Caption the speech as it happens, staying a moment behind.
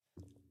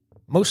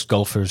Most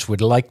golfers would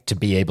like to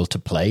be able to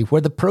play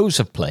where the pros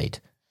have played.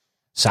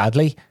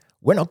 Sadly,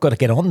 we're not going to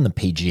get on the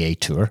PGA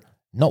Tour,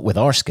 not with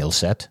our skill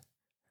set.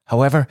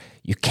 However,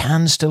 you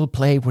can still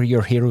play where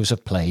your heroes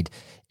have played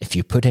if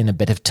you put in a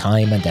bit of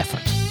time and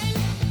effort.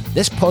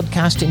 This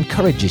podcast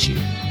encourages you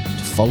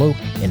to follow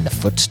in the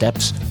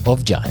footsteps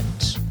of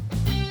giants.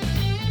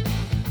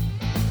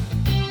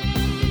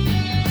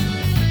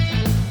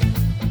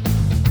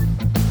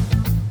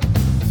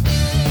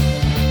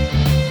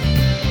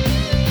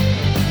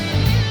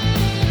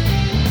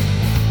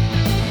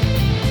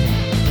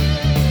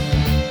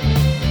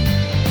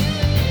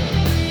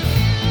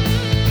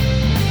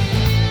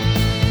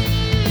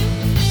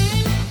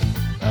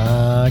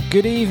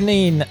 Good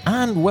evening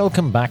and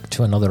welcome back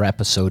to another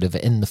episode of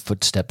In the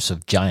Footsteps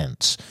of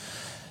Giants.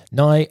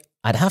 Now,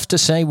 I'd have to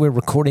say we're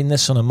recording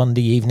this on a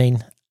Monday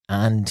evening,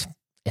 and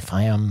if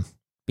I am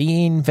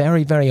being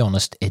very, very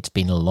honest, it's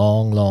been a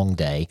long, long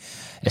day,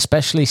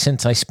 especially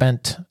since I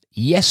spent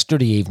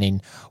yesterday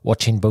evening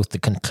watching both the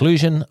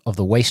conclusion of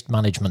the Waste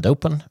Management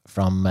Open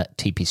from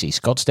TPC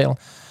Scottsdale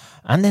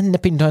and then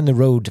nipping down the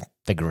road,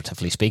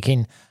 figuratively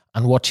speaking,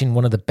 and watching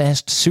one of the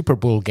best Super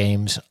Bowl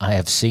games I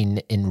have seen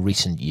in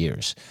recent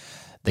years.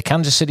 The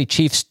Kansas City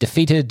Chiefs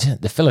defeated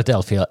the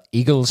Philadelphia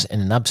Eagles in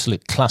an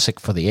absolute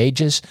classic for the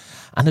ages,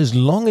 and as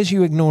long as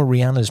you ignore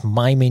Rihanna's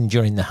miming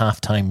during the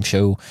halftime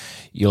show,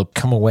 you'll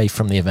come away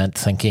from the event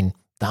thinking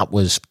that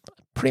was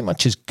pretty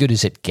much as good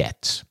as it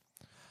gets.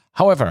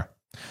 However,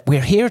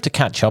 we're here to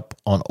catch up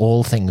on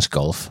all things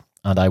golf,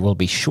 and I will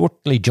be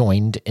shortly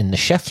joined in the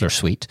Scheffler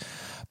suite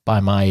by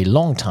my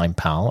longtime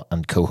pal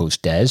and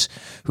co-host Des,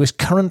 who is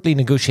currently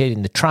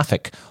negotiating the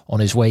traffic on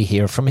his way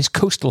here from his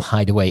coastal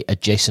hideaway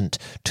adjacent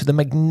to the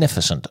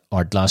magnificent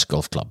Ardglass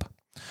Golf Club.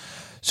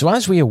 So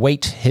as we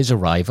await his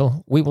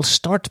arrival, we will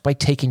start by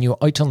taking you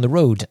out on the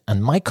road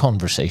and my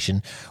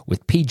conversation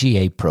with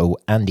PGA Pro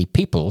Andy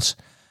Peoples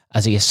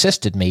as he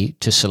assisted me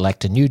to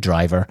select a new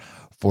driver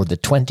for the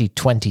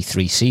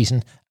 2023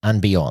 season and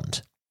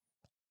beyond.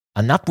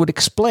 And that would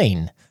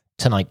explain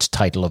tonight's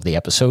title of the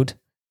episode,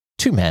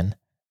 Two Men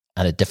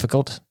and a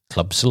Difficult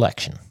Club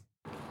Selection.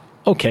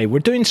 Okay, we're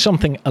doing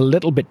something a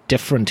little bit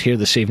different here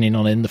this evening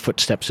on In the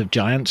Footsteps of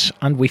Giants,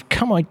 and we've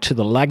come out to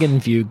the Lagan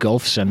View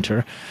Golf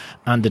Centre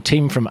and the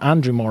team from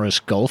Andrew Morris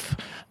Golf,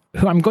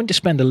 who I'm going to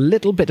spend a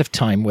little bit of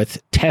time with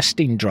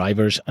testing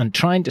drivers and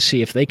trying to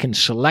see if they can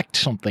select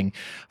something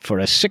for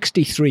a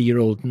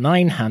 63-year-old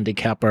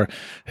 9-handicapper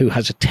who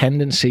has a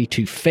tendency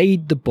to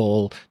fade the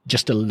ball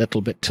just a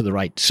little bit to the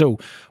right. So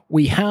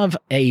we have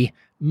a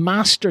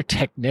master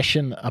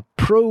technician, a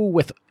pro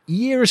with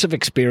years of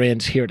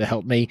experience here to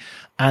help me,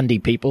 Andy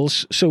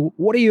Peoples. So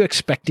what are you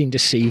expecting to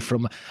see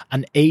from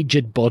an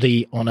aged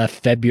body on a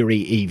February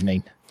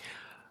evening?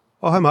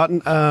 Oh, hi,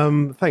 Martin.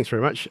 Thanks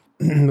very much.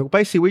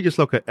 Basically, we just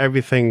look at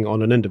everything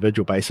on an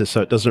individual basis,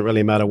 so it doesn't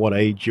really matter what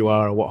age you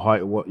are or what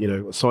height or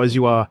what size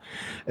you are.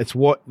 It's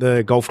what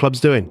the golf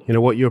club's doing,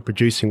 what you're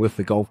producing with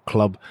the golf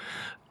club.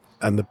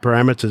 And the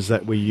parameters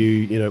that we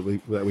use,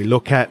 that we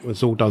look at,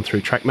 was all done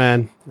through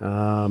TrackMan,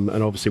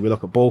 and obviously we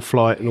look at ball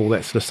flight and all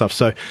that sort of stuff.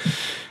 So,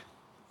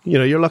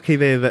 you're lucky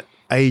there that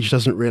age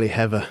doesn't really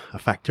have a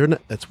factor in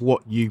it. It's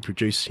what you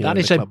produce. That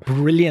is a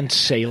brilliant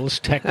sales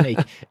technique.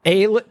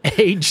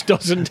 Age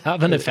doesn't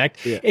have an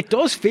effect. Yeah. It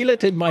does feel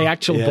it in my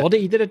actual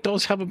body that it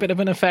does have a bit of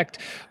an effect.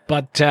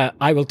 But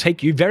I will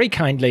take you very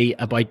kindly.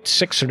 About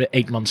 6 or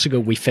 8 months ago,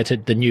 we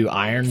fitted the new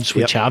irons,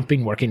 which have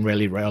been working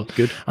really well.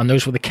 Good. And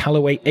those were the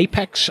Callaway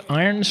Apex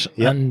irons.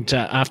 Yep. And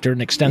after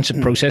an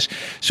extensive process.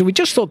 So we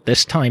just thought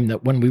this time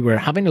that when we were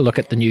having a look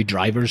at the new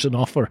drivers on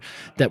offer,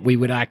 that we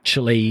would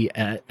actually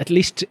at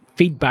least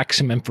feedback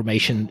some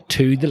information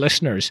to the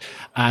listeners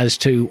as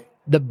to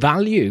the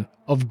value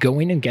of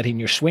going and getting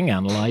your swing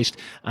analysed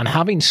and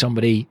having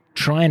somebody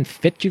try and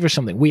fit you for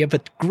something. We have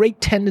a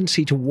great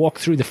tendency to walk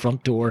through the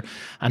front door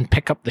and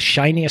pick up the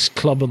shiniest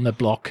club on the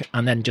block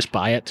and then just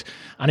buy it.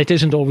 And it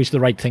isn't always the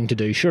right thing to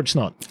do. Sure, it's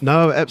not.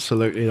 No,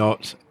 absolutely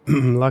not.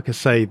 Like I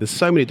say, there's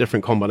so many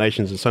different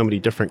combinations and so many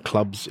different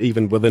clubs,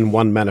 even within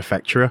one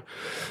manufacturer.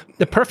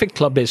 The perfect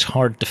club is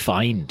hard to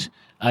find,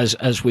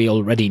 as we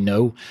already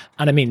know.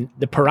 And I mean,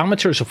 the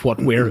parameters of what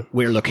we're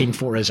looking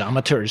for as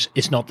amateurs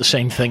is not the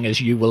same thing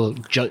as you will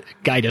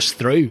guide us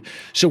through.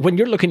 So when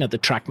you're looking at the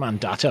TrackMan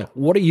data,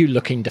 what are you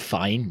looking to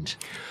find?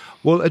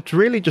 Well, it's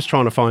really just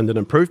trying to find an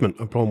improvement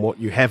upon what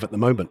you have at the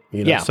moment.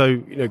 So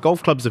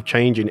golf clubs have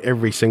changed in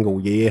every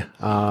single year.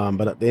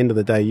 But at the end of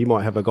the day, you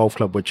might have a golf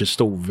club which is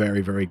still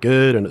very, very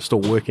good and it's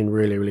still working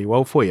really, really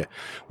well for you.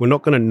 We're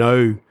not going to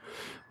know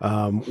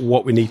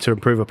what we need to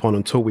improve upon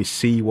until we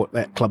see what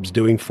that club's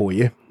doing for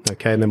you.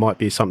 Okay, and there might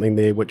be something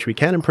there which we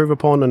can improve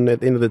upon, and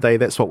at the end of the day,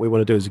 that's what we want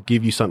to do, is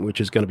give you something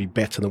which is going to be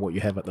better than what you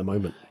have at the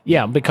moment.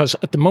 Yeah, because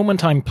at the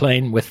moment I'm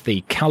playing with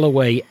the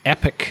Callaway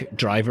Epic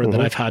driver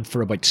that I've had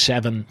for about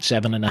seven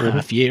and a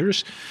half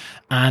years,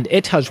 and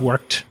it has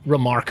worked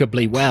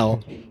remarkably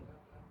well.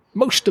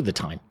 most of the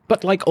time.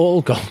 But like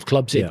all golf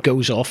clubs, it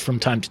goes off from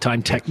time to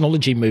time.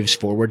 Technology moves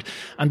forward,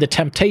 and the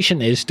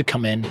temptation is to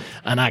come in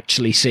and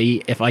actually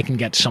see if I can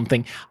get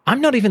something.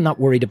 I'm not even that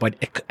worried about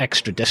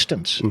extra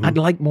distance. I'd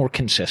like more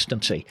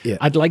consistency.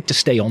 I'd like to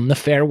stay on the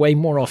fairway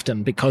more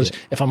often, because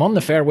if I'm on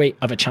the fairway, I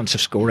have a chance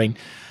of scoring.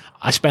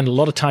 I spend a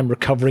lot of time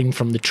recovering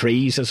from the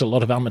trees, as a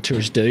lot of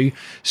amateurs do.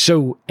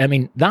 So, I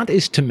mean, that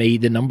is to me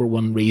the number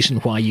one reason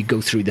why you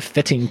go through the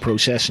fitting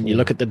process and you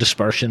look at the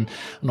dispersion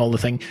and all the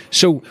thing.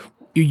 So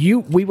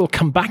we will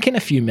come back in a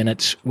few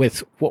minutes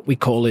with what we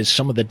call is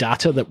some of the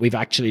data that we've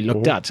actually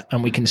looked at.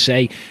 And we can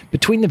say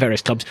between the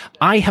various clubs,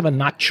 I have a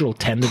natural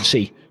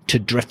tendency to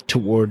drift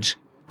towards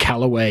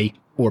Callaway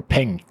or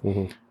Ping.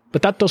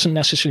 But that doesn't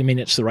necessarily mean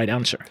it's the right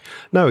answer.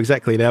 No,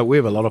 exactly. Now, we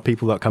have a lot of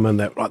people that come in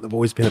that, right, they've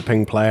always been a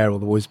Ping player or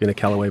they've always been a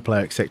Callaway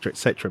player, et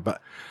cetera,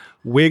 but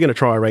we're going to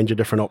try a range of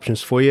different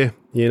options for you,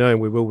 and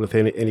we will with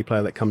any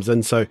player that comes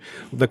in. So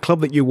the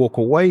club that you walk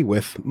away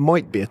with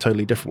might be a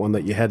totally different one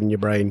that you had in your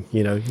brain,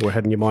 or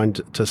had in your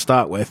mind to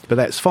start with, but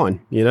that's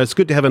fine. It's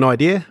good to have an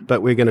idea,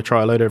 but we're going to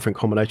try a load of different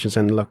combinations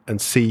and look and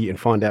see and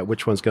find out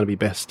which one's going to be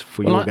best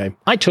for your game.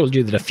 I told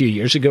you that a few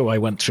years ago I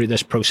went through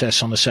this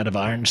process on a set of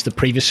irons, the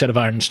previous set of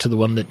irons to the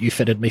one that you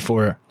fitted me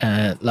for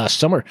last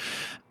summer.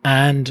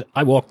 And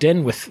I walked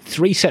in with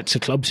 3 sets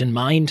of clubs in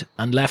mind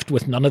and left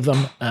with none of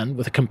them and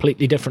with a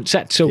completely different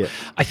set. So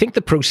I think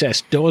the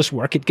process does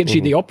work. It gives you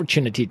the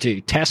opportunity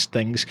to test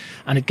things,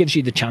 and it gives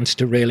you the chance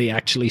to really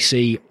actually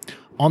see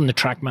on the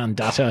TrackMan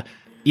data,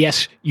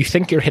 yes, you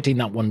think you're hitting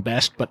that one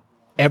best, but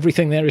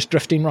everything there is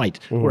drifting right,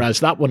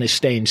 whereas that one is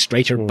staying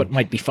straighter but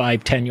might be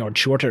 5-10 yards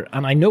shorter.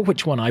 And I know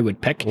which one I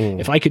would pick.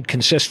 If I could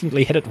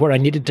consistently hit it where I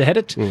needed to hit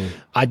it,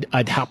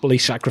 I'd happily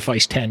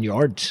sacrifice 10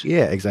 yards.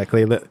 Yeah,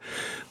 exactly.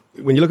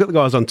 When you look at the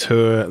guys on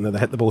tour and they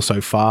hit the ball so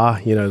far,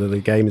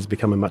 the game is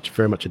becoming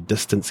very much a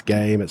distance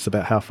game. It's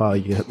about how far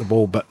you can hit the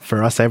ball. But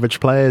for us average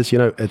players,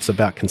 it's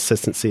about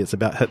consistency. It's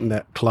about hitting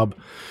that club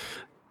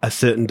a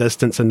certain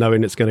distance and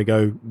knowing it's going to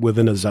go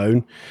within a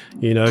zone,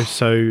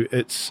 So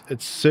it's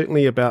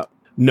certainly about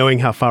knowing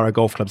how far a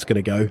golf club's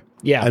going to go.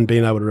 And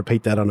being able to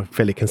repeat that on a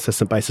fairly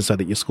consistent basis so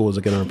that your scores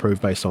are going to improve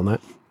based on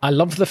that. I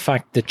love the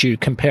fact that you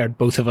compared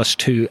both of us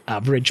to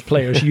average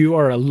players. You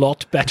are a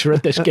lot better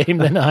at this game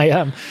than I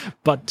am.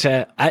 But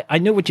I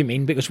know what you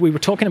mean, because we were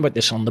talking about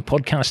this on the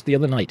podcast the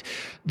other night.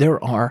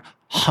 There are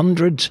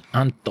hundreds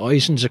and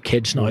thousands of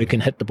kids now who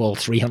can hit the ball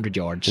 300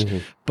 yards.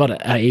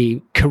 But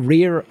a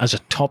career as a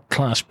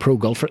top-class pro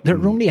golfer, there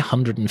are only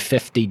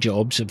 150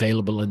 jobs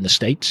available in the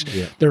States.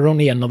 There are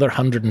only another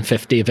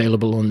 150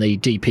 available on the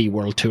DP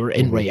World Tour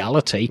in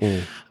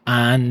reality.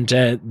 And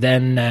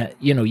then,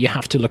 you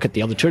have to look at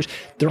the other tours.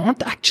 There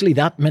aren't actually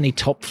that many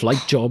top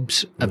flight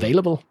jobs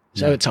available.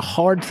 So it's a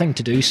hard thing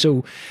to do.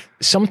 So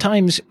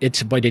sometimes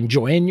it's about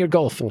enjoying your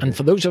golf. And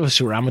for those of us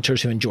who are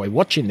amateurs who enjoy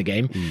watching the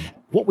game,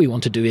 what we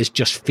want to do is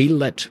just feel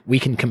that we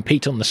can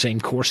compete on the same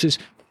courses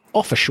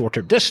off a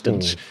shorter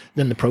distance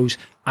than the pros,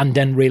 and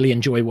then really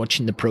enjoy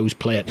watching the pros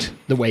play it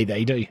the way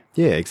they do.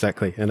 Yeah,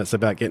 exactly. And it's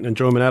about getting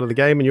enjoyment out of the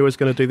game. And you're always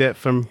going to do that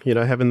from,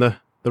 having the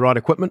right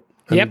equipment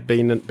and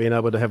being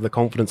able to have the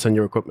confidence in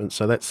your equipment.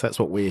 So that's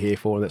what we're here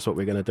for, and that's what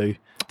we're going to do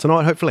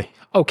tonight, hopefully.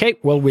 Okay,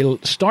 well, we'll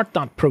start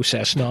that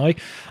process now,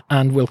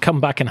 and we'll come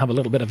back and have a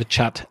little bit of a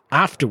chat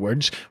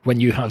afterwards when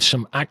you have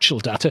some actual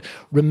data.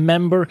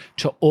 Remember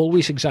to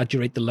always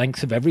exaggerate the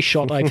length of every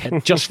shot I've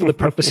hit, just for the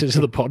purposes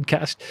of the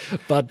podcast.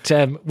 But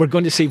we're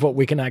going to see what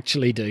we can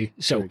actually do.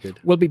 So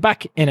we'll be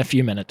back in a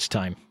few minutes'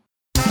 time.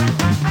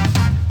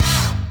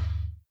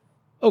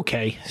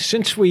 Okay,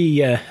 since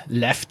we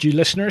left you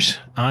listeners,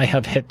 I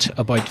have hit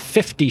about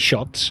 50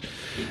 shots,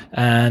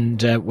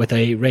 and with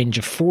a range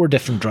of 4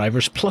 different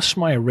drivers plus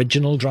my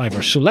original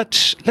driver. So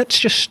let's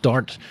just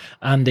start,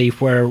 Andy,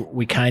 where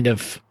we kind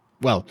of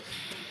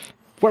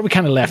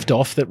left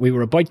off, that we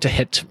were about to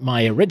hit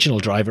my original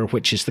driver,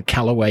 which is the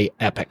Callaway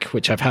Epic,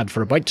 which I've had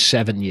for about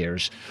 7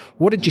 years.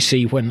 What did you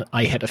see when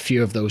I hit a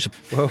few of those?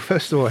 Well,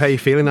 first of all, how are you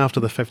feeling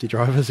after the 50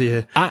 drivers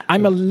here?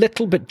 I'm a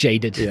little bit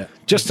jaded,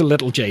 just a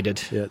little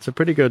jaded. Yeah, it's a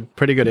pretty good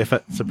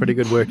effort. It's a pretty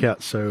good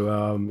workout.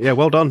 So,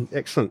 well done.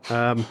 Excellent.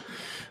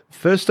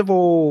 First of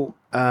all,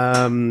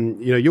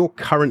 your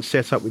current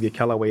setup with your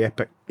Callaway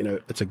Epic,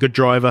 it's a good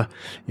driver.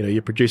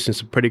 You're producing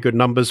some pretty good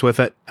numbers with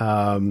it.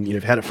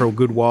 You've had it for a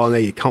good while now.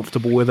 You're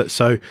comfortable with it.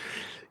 So,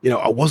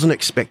 I wasn't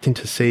expecting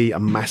to see a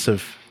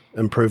massive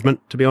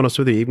improvement, to be honest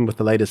with you, even with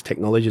the latest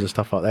technologies and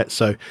stuff like that.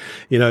 So,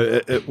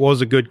 it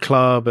was a good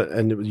club,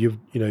 and you've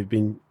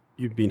been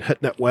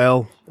hitting it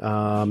well.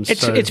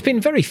 It's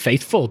been very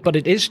faithful, but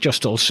it is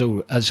just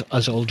also,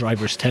 as all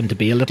drivers tend to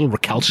be, a little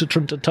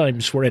recalcitrant at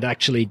times, where it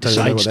actually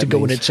decides to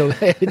go in its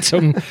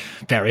own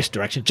various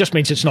directions. It just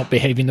means it's not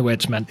behaving the way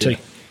it's meant to.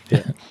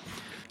 Yeah.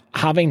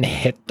 Having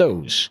hit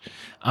those,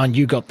 and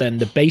you got then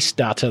the base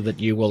data that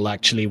you will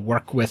actually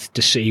work with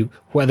to see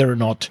whether or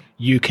not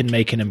you can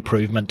make an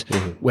improvement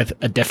with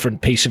a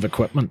different piece of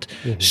equipment.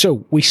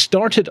 So we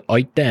started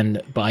out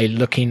then by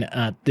looking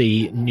at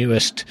the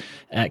newest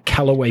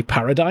Callaway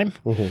Paradigm,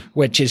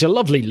 which is a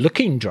lovely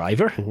looking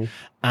driver.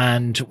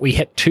 And we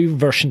hit two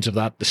versions of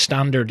that, the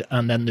standard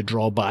and then the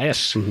draw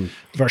bias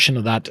version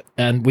of that.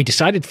 And we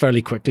decided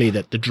fairly quickly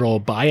that the draw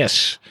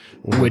bias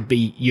would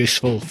be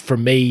useful for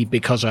me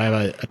because I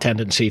have a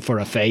tendency for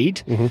a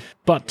fade.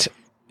 But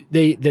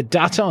the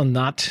data on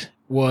that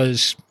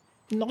was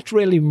not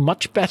really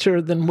much better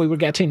than we were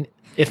getting.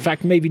 In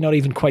fact, maybe not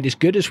even quite as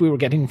good as we were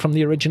getting from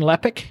the original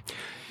Epic.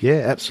 Yeah,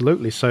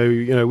 absolutely.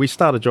 So, we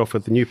started off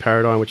with the new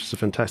Paradigm, which is a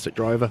fantastic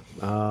driver,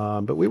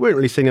 but we weren't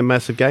really seeing a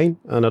massive gain,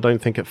 and I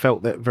don't think it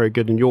felt that very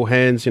good in your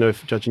hands,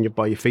 judging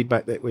by your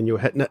feedback that when you were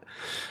hitting it.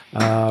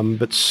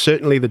 But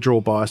certainly the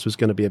draw bias was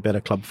going to be a better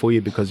club for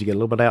you because you get a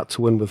little bit out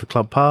to wind with the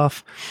club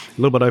path,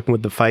 a little bit open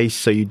with the face,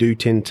 so you do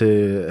tend to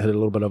hit a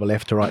little bit of a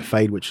left to right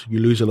fade, which you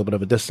lose a little bit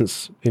of a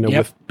distance,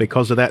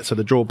 because of that. So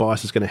the draw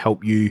bias is going to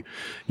help you,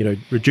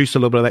 reduce a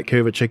little bit of that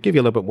curvature, give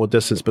you a little bit more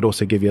distance, but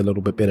also give you a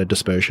little bit better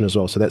dispersion as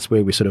well. So that's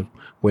where we sort of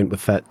went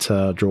with that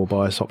draw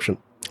bias option.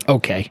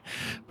 Okay.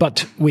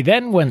 But we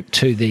then went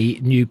to the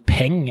new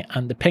Ping,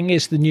 and the Ping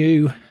is the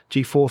new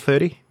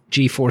G430.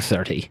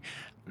 G430.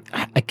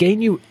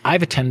 Again, I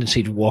have a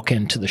tendency to walk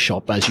into the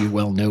shop, as you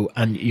well know,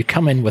 and you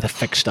come in with a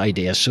fixed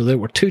idea. So there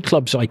were two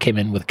clubs I came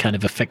in with kind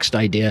of a fixed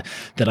idea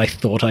that I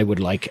thought I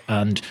would like,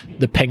 and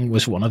the Ping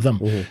was one of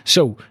them.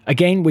 So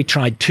again, we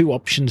tried two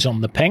options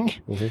on the Ping,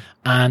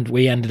 and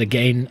we ended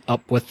again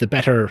up with the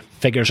better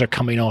figures are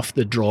coming off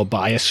the draw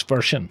bias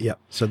version. Yeah.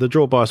 So the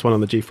draw bias one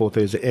on the G430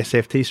 is the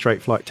SFT,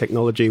 straight flight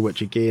technology,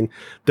 which again,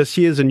 this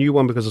year's a new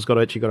one because it's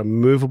actually got a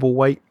movable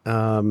weight,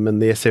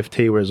 and the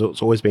SFT, whereas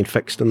it's always been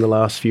fixed in the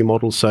last few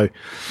models. So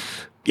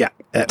yeah,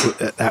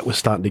 that was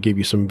starting to give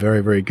you some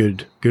very, very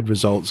good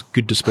results,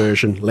 good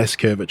dispersion, less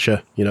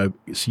curvature. So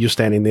you're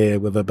standing there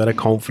with a bit of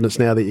confidence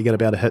now that you're going to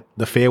be able to hit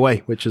the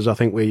fairway, which is, I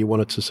think, where you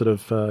wanted to sort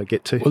of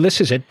get to. Well,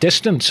 this is it.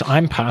 Distance,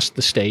 I'm past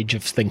the stage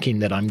of thinking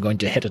that I'm going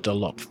to hit it a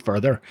lot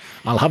further.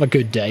 I'll have a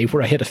good day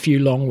where I hit a few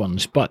long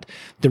ones, but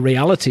the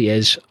reality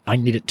is I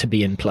need it to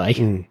be in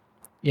play.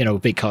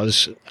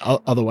 Because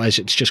otherwise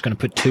it's just going to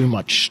put too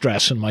much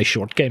stress on my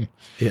short game.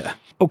 Yeah.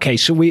 Okay,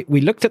 so we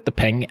looked at the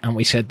Ping and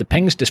we said the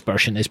Ping's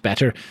dispersion is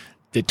better.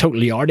 The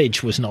total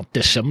yardage was not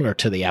dissimilar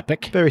to the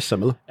Epic. Very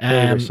similar.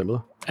 Very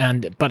similar.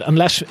 But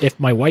unless, if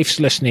my wife's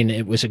listening,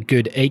 it was a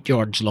good 8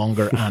 yards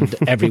longer and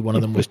every one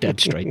of them was dead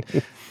straight,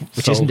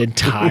 which isn't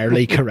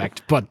entirely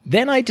correct. But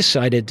then I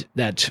decided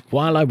that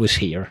while I was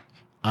here,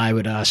 I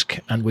would ask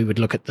and we would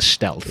look at the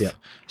Stealth. Yeah.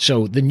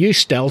 So the new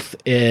Stealth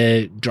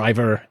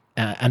driver,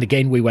 and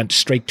again, we went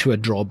straight to a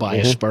draw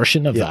bias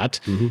version of that.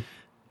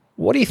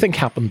 What do you think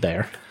happened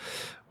there?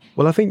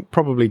 Well, I think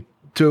probably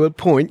to a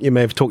point you may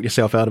have talked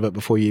yourself out of it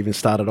before you even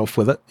started off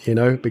with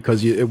it,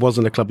 because it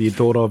wasn't a club you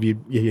thought of.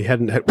 You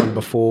hadn't hit one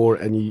before,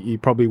 and you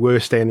probably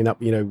were standing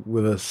up,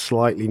 with a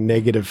slightly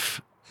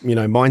negative,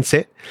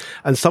 mindset.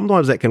 And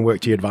sometimes that can work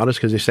to your advantage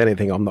because you're standing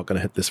thinking, I'm not going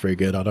to hit this very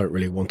good. I don't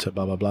really want it,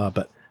 blah, blah, blah.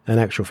 But in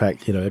actual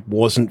fact, it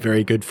wasn't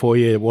very good for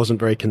you. It wasn't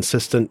very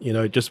consistent.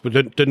 It just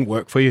didn't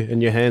work for you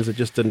in your hands. It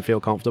just didn't feel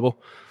comfortable.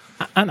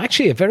 And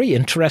actually a very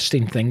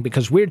interesting thing,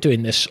 because we're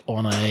doing this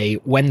on a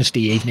Wednesday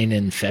evening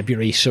in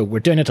February, so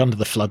we're doing it under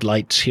the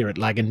floodlights here at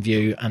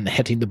Laganview and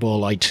hitting the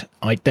ball out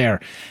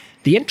there.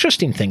 The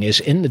interesting thing is,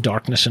 in the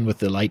darkness and with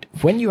the light,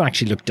 when you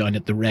actually look down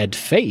at the red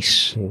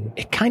face,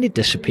 it kind of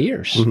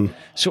disappears.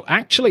 So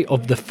actually,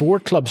 of the four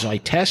clubs I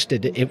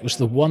tested, it was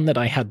the one that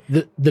I had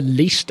the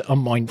least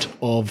amount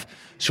of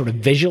sort of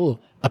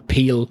visual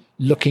appeal,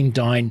 looking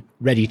down,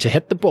 ready to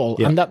hit the ball.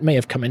 Yeah. And that may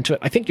have come into it.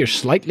 I think you're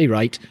slightly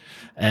right.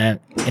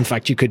 In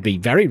fact, you could be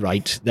very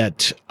right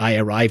that I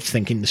arrived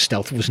thinking the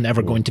Stealth was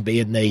never going to be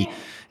in the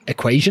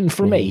equation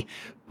for me.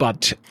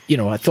 But,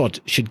 I thought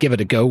should give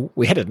it a go.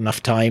 We hit it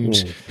enough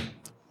times.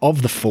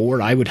 Of the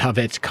four, I would have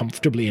it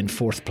comfortably in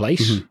fourth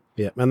place.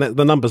 Yeah, and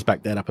the numbers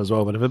back that up as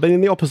well. But if it had been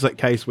in the opposite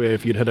case where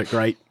if you'd hit it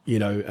great,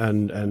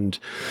 and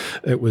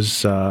it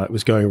was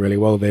going really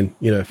well, then,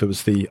 if it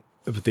was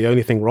the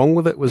only thing wrong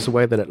with it was the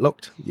way that it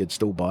looked, you'd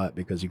still buy it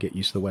because you get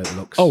used to the way it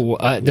looks.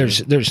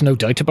 There's no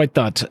doubt about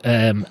that.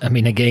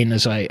 Again,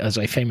 as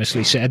I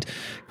famously said,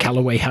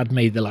 Callaway had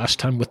me the last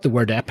time with the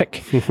word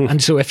epic,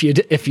 and so if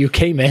you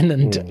came in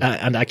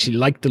and actually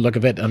liked the look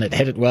of it and it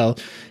hit it well,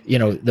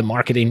 the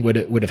marketing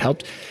would have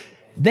helped.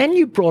 Then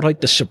you brought out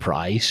the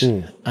Surprise,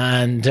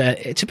 and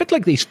it's a bit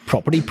like these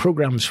property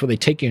programs where they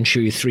take you and show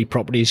you three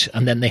properties,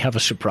 and then they have a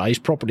surprise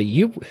property.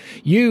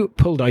 You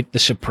pulled out the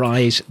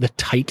Surprise, the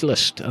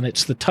Titleist, and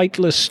it's the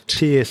Titleist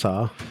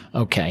TSR.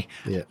 Okay.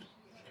 Yeah.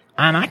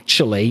 And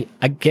actually,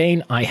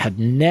 again, I had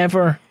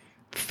never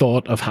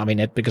thought of having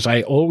it because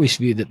I always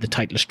view that the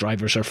Titleist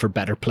drivers are for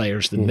better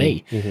players than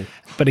me.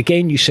 But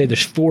again, you say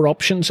there's 4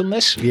 options on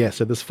this? Yeah,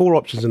 so there's 4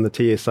 options in the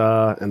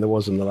TSR, and there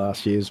was in the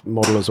last year's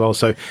model as well.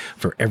 So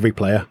for every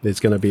player, there's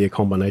going to be a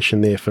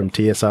combination there from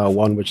TSR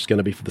 1, which is going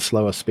to be for the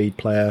slower speed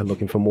player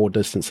looking for more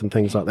distance and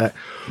things like that,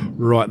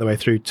 right the way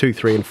through 2,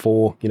 3, and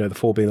 4, the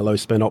 4 being the low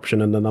spin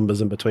option and the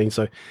numbers in between.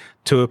 So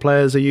tour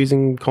players are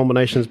using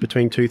combinations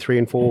between 2, 3,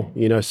 and 4,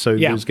 so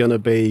there's going to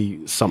be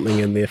something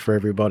in there for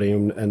everybody,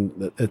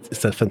 and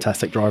it's a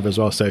fantastic driver as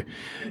well. So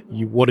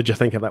what did you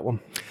think of that one?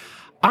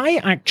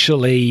 I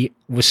actually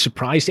was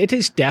surprised. It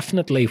is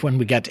definitely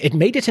it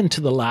made it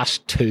into the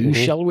last 2,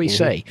 shall we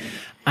say.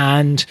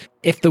 And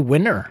if the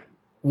winner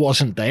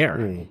wasn't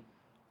there,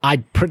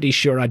 I'm pretty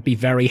sure I'd be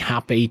very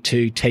happy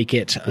to take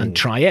it and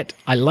try it.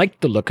 I like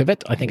the look of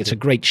it. I think it's a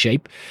great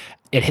shape.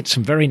 It hit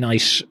some very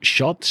nice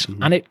shots,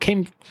 and it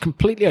came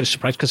completely out of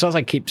surprise because, as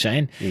I keep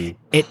saying,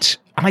 and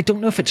I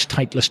don't know if it's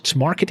Titleist's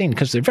marketing,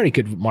 because they're very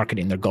good at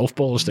marketing their golf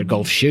balls, their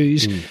golf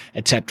shoes,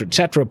 etc.,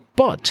 etc.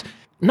 But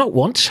not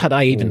once had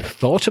I even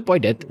thought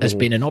about it as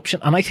being an option.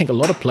 And I think a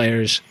lot of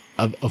players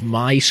of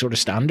my sort of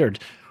standard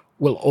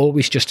will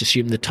always just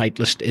assume the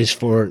Titleist is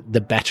for the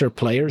better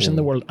players in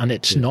the world, and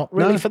it's not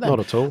really for them. Not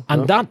at all.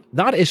 And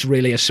that is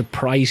really a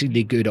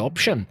surprisingly good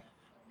option.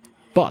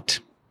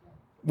 But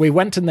we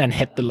went and then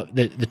hit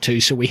the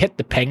 2. So we hit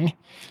the Ping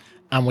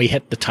and we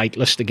hit the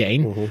Titleist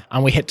again,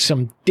 and we hit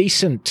some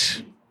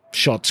decent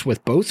shots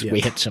with both.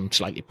 We hit some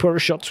slightly poorer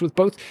shots with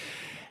both.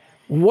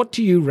 What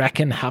do you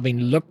reckon, having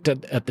looked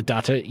at the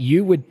data,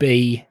 you would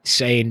be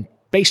saying,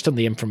 based on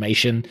the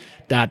information,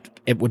 that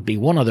it would be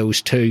one of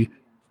those 2,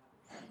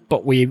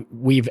 but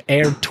we've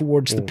erred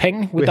towards the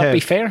Ping? Would that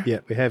be fair? Yeah,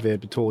 we have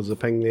erred towards the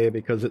Ping there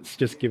because it's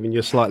just giving you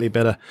a slightly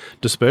better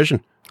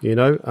dispersion.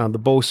 The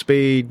ball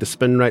speed, the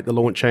spin rate, the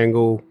launch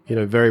angle,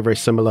 very, very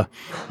similar.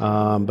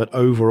 But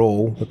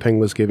overall, the Ping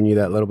was giving you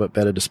that little bit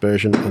better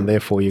dispersion, and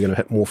therefore you're going to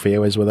hit more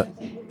fairways with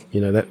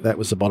it. That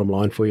was the bottom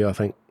line for you, I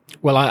think.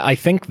 Well, I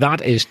think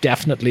that is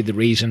definitely the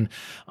reason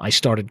I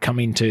started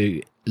coming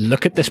to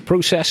look at this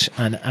process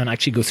and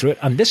actually go through it.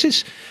 And this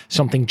is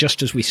something,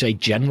 just as we say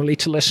generally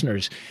to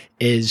listeners,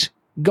 is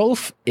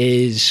golf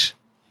is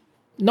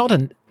not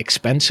an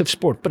expensive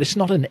sport, but it's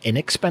not an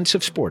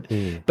inexpensive sport.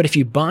 But if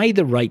you buy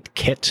the right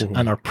kit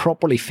and are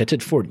properly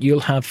fitted for it, you'll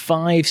have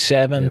 5,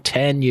 7,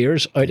 10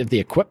 years out of the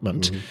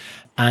equipment.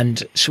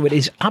 And so it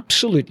is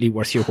absolutely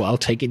worth your while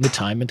taking the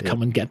time and to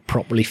come and get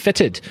properly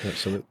fitted.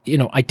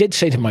 Absolutely. I did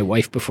say to my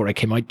wife before I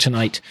came out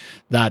tonight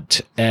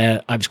that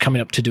I was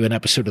coming up to do an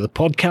episode of the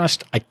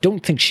podcast. I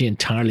don't think she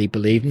entirely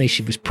believed me.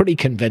 She was pretty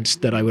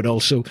convinced that I would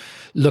also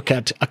look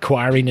at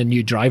acquiring a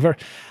new driver.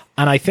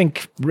 And I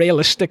think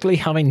realistically,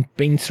 having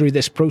been through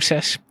this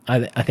process,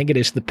 I think it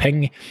is the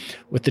Ping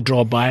with the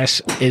draw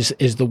bias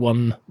is the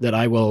one that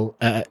I will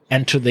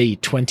enter the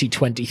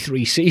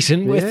 2023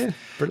 season with. Yeah,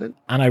 brilliant.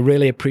 And I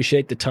really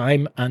appreciate the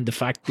time and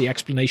the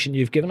explanation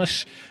you've given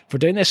us for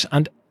doing this.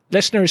 And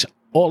listeners,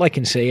 all I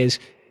can say is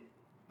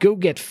go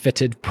get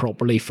fitted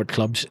properly for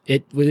clubs.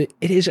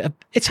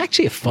 It's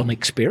actually a fun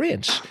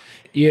experience.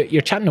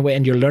 You're chatting away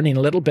and you're learning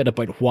a little bit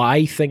about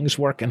why things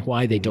work and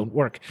why they don't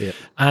work. Yeah.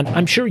 And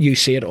I'm sure you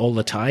see it all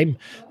the time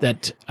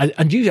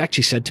and you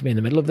actually said to me in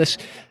the middle of this,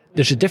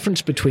 there's a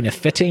difference between a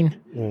fitting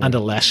and a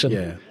lesson.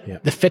 Yeah.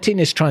 The fitting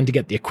is trying to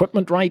get the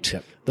equipment right. Yeah.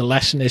 The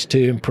lesson is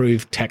to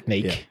improve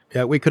technique.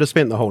 Yeah, we could have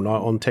spent the whole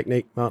night on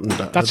technique, Martin.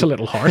 That's a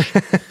little harsh.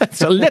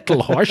 It's a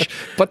little harsh,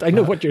 but I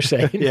know what you're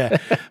saying.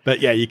 But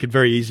you could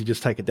very easily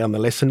just take it down the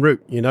lesson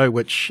route,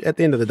 which at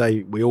the end of the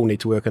day, we all need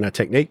to work on our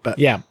technique, but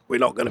we're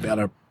not going to be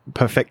able to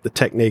perfect the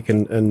technique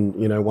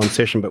in one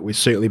session, but we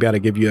certainly be able to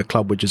give you a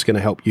club which is going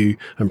to help you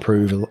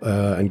improve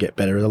and get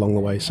better along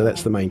the way. So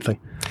that's the main thing.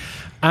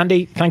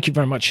 Andy, thank you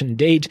very much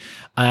indeed.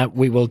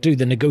 We will do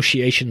the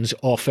negotiations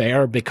off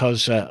air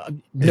because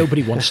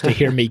nobody wants to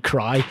hear me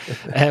cry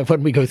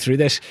when we go through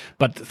this.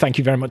 But thank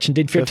you very much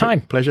indeed for your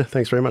time. Pleasure.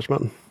 Thanks very much,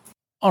 Martin.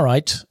 All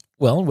right.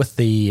 Well, with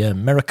the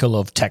miracle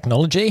of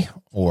technology,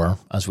 or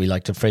as we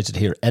like to phrase it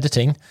here,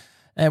 editing,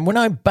 we're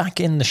now back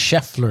in the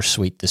Scheffler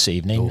suite this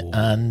evening.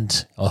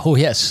 And,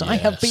 I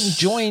have been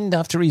joined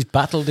after he's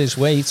battled his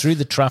way through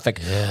the traffic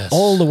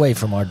all the way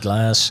from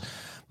Ardglass.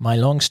 My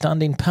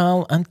long-standing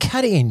pal and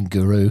caddying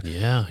guru.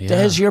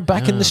 Des, you're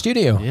back in the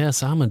studio.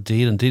 Yes, I'm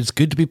indeed. It's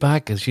good to be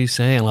back, as you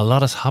say, and a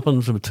lot has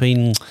happened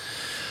between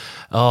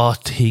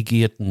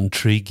Teagate and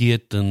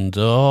Treegate, and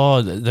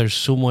there's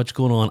so much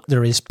going on.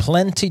 There is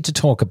plenty to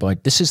talk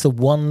about. This is the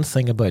one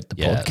thing about the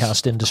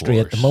podcast industry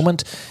at the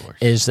moment,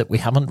 is that we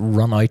haven't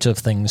run out of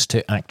things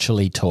to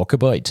actually talk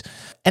about.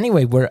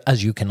 Anyway,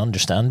 as you can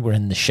understand, we're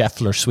in the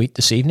Scheffler suite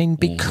this evening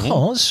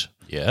because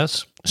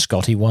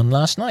Scotty won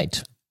last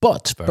night.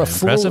 But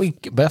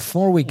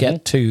before we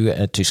get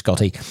to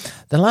Scotty,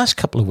 the last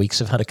couple of weeks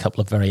have had a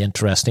couple of very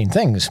interesting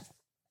things.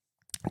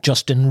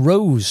 Justin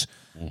Rose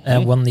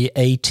won the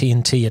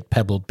AT&T at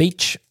Pebble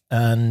Beach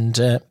and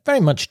very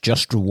much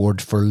just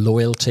reward for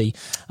loyalty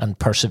and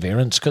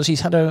perseverance, because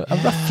he's had a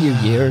rough few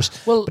years,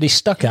 but he's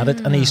stuck at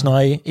it, and he's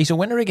a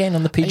winner again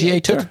on the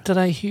PGA Tour. Did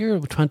I hear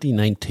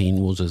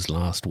 2019 was his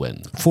last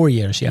win? 4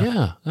 years, yeah.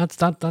 Yeah,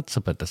 that's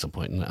a bit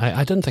disappointing.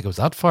 I didn't think it was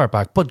that far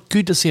back, but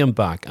good to see him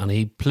back, and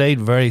he played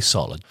very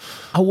solid.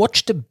 I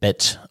watched a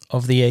bit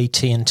of the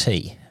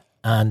AT&T,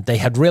 and they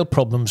had real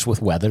problems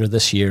with weather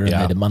this year, and they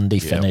had a Monday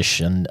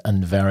finish and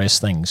various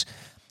things.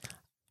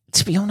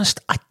 To be honest,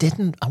 I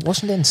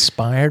wasn't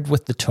inspired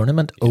with the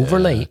tournament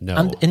overly.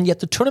 No. And yet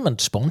the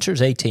tournament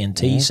sponsors,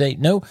 AT&T, say,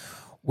 no,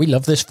 we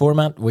love this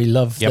format. We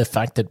love the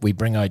fact that we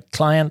bring out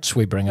clients,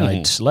 we bring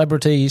out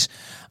celebrities,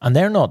 and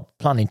they're not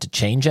planning to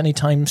change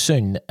anytime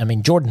soon. I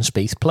mean, Jordan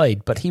Spieth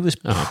played, but he was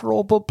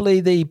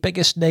probably the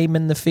biggest name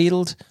in the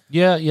field.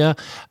 Yeah.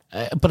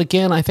 But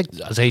again, I think,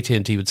 as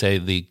AT&T would say,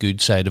 the good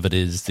side of it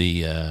is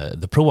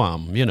the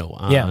Pro-Am,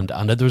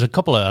 and there was a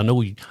couple of, I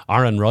know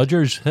Aaron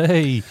Rodgers,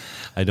 hey,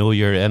 I know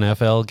you're an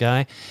NFL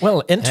guy.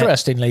 Well,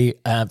 interestingly,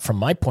 from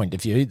my point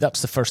of view,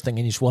 that's the first thing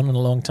he's won in a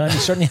long time. He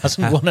certainly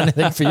hasn't won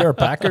anything for your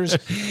Packers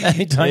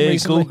anytime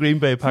recently. Go Green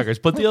Bay Packers.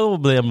 But the other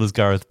one was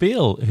Gareth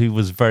Bale, who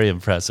was very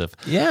impressive.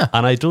 Yeah.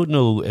 And I don't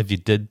know if you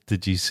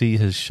did you see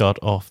his shot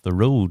off the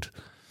road?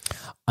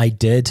 I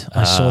did.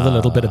 I saw the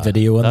little bit of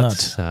video on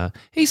that.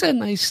 He's a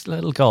nice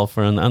little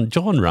golfer, and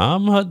John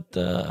Rahm had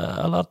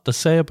a lot to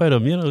say about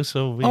him,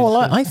 So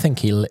I think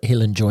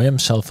he'll enjoy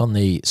himself on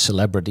the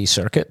celebrity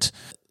circuit.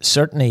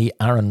 Certainly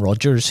Aaron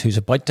Rodgers, who's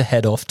about to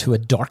head off to a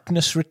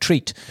darkness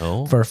retreat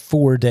for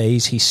 4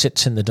 days. He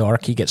sits in the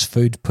dark, he gets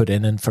food put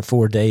in, and for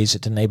 4 days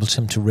it enables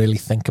him to really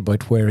think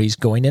about where he's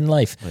going in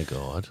life. My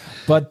God.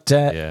 But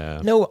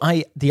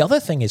the other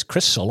thing is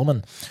Chris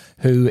Solomon,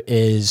 who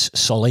is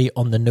Sully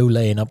on the No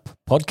Laying Up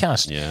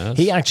podcast. Yes.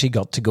 He actually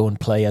got to go and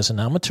play as an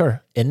amateur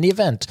in the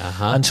event.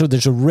 And so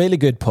there's a really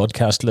good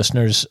podcast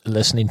listeners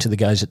listening to the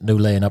guys at No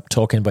Laying Up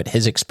talking about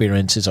his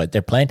experiences out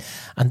there playing.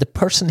 And the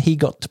person he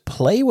got to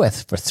play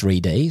with for 3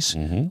 days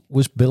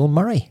was Bill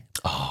Murray.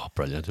 Oh,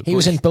 brilliant. He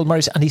was in Bill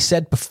Murray's, and he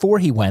said before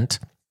he went,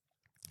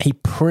 he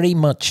pretty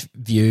much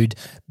viewed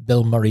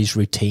Bill Murray's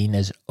routine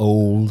as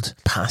old,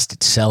 past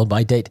its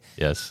sell-by date.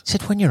 Yes. He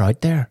said, when you're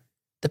out there,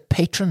 the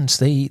patrons,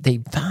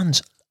 the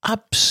fans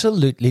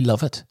absolutely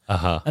love it.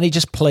 And he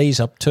just plays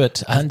up to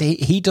it. And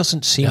he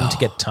doesn't seem to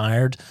get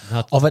tired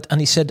of it.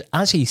 And he said,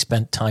 as he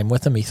spent time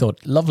with him, he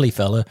thought, lovely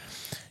fella,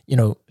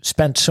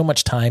 spent so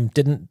much time,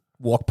 didn't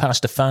walk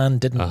past a fan,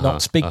 didn't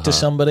not speak to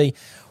somebody,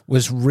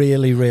 was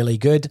really, really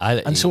good.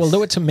 And so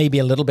although it's maybe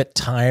a little bit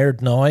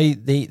tired now,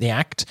 the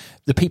act,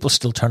 the people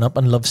still turn up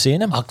and love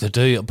seeing him. Oh, they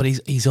do, but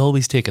he's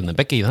always taking the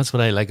mickey. That's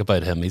what I like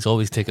about him. He's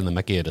always taking the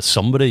mickey out of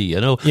somebody,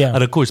 Yeah.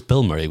 And of course,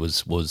 Bill Murray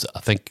was I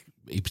think,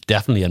 he was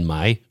definitely in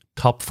my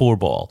top 4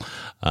 ball.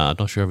 I'm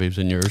not sure if he was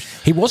in yours.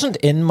 He wasn't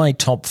in my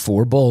top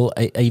 4 ball,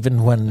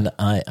 even when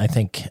I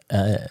think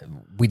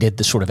we did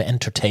the sort of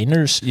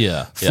entertainers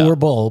 4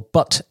 ball.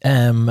 But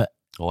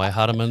I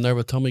had him in there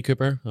with Tommy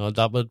Cooper. Oh,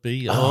 that would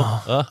be.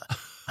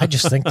 I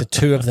just think the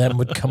two of them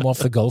would come off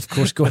the golf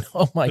course going,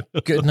 oh my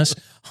goodness,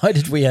 how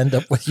did we end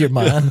up with your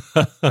man?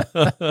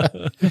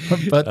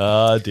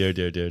 But,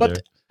 dear.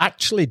 But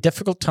actually,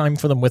 difficult time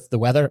for them with the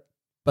weather,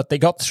 but they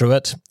got through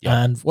it.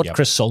 And what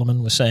Chris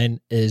Solomon was saying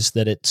is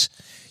that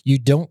you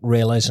don't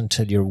realize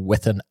until you're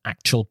with an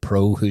actual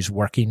pro who's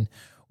working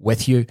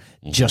with you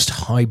just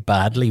how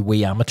badly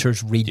we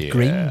amateurs read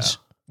greens.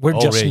 We're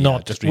just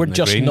not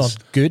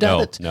good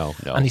at it. No.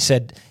 And he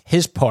said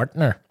his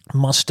partner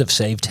must have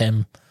saved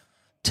him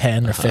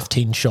 10 or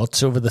 15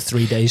 shots over the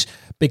 3 days,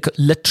 because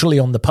literally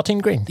on the putting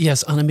green.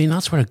 Yes, and I mean,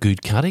 that's where a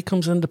good caddy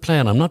comes into play.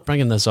 And I'm not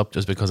bringing this up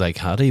just because I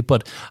caddy,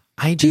 but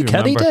I do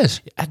remember.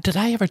 Caddy did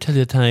I ever tell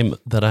you the time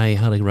that I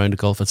had a round of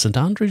golf at St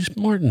Andrews,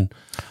 Morton?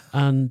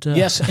 And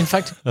yes, in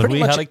fact, pretty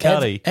much had a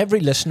caddy. Every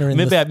listener in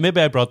maybe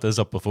I brought this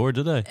up before,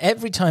 did I?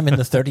 Every time in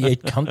the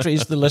 38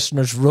 countries, the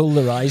listeners roll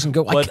their eyes and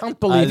go, I can't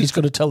believe he's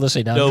going to tell the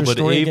St Andrews story.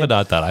 No, but even again.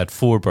 at that, I had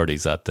 4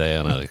 birdies that day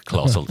and a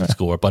colossal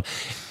score. But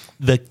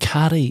the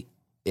caddy,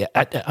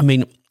 I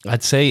mean,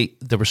 I'd say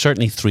there were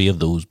certainly 3 of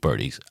those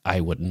birdies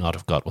I would not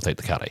have got without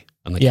the caddy.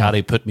 And the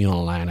caddy put me on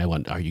a line. I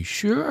went, are you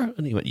sure?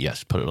 And he went,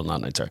 yes, put it on that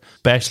night, sir.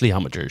 Especially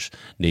amateurs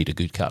need a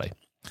good caddy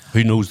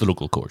who knows the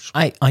local course.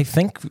 I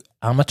think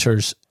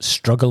amateurs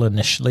struggle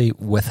initially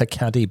with a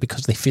caddy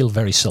because they feel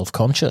very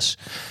self-conscious,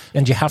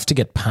 and you have to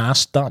get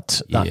past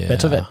that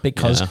bit of it,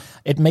 because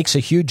it makes a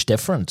huge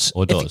difference.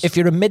 Oh, it does. If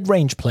you're a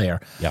mid-range player,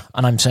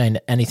 and I'm saying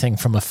anything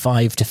from a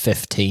 5 to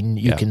 15,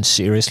 you can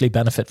seriously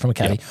benefit from a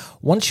caddy.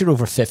 Once you're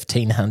over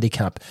 15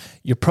 handicap,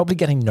 you're probably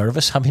getting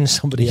nervous having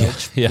somebody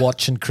else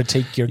watch and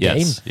critique your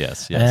game.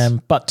 Yes.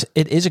 But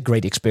it is a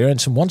great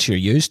experience, and once you're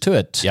used to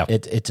it,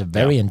 it's a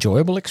very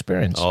enjoyable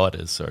experience. Oh, it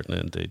is,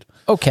 certainly indeed.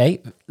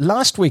 Okay,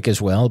 last week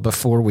as well,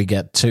 before we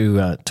get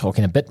to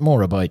talking a bit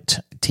more about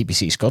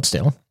TPC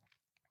Scottsdale,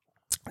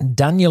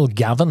 Daniel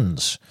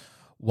Gavins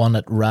won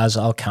at Ras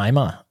Al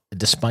Khaimah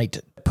despite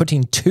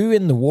putting 2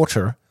 in the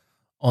water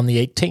on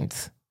the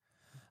 18th.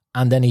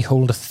 and then he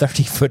holed a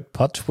 30-foot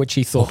putt, which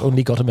he thought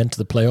only got him into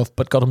the playoff,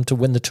 but got him to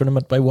win the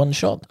tournament by one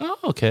shot. Oh,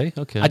 okay.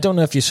 I don't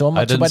know if you saw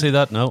much. I didn't see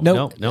that.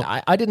 No.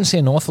 I didn't see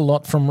an awful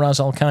lot from Ras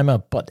Al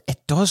Khaimah, but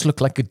it does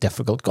look like a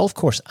difficult golf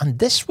course. And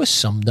this was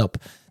summed up.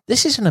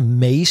 This is an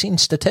amazing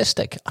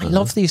statistic. I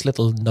love these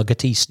little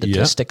nuggety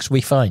statistics we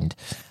find.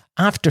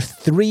 After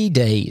 3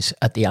 days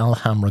at the Al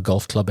Hamra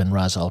Golf Club in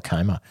Ras Al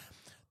Khaimah,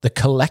 the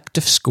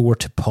collective score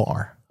to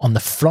par on the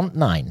front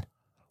nine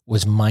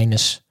was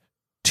minus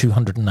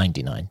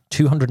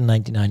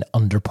 299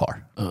 under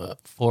par.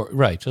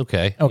 Right,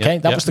 okay. Okay,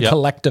 that was the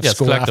collective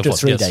score collective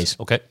after 3 days.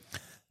 Okay.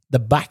 The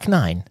back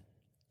nine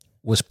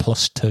was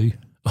plus 2.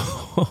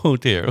 Oh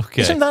dear,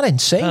 okay. Isn't that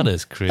insane? That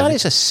is crazy. That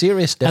is a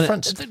serious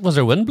difference. Was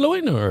there wind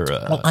blowing or?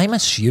 Well, I'm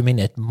assuming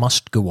it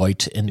must go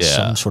out in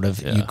some sort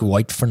of, you go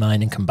out for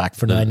 9 and come back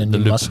for 9 and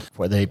you must,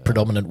 where the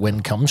predominant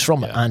wind comes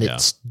from. And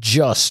it's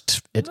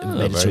just, it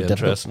made it so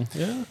difficult.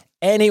 Yeah.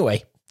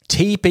 Anyway,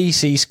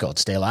 TPC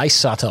Scottsdale. I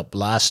sat up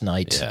last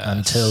night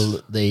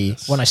until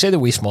when I say the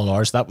wee small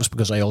hours, that was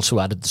because I also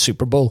added the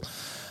Super Bowl.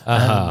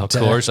 Of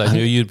course, I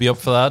knew you'd be up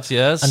for that,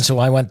 yes. And so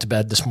I went to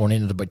bed this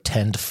morning at about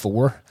 10 to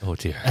 4. Oh,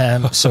 dear.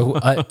 So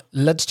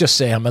let's just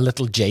say I'm a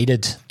little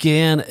jaded.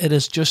 Again, it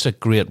is just a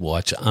great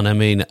watch. And I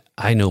mean,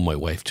 I know my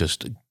wife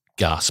just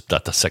gasped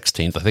at the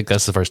 16th. I think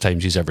that's the first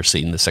time she's ever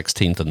seen the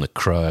 16th in the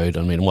crowd.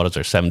 I mean, what is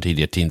there,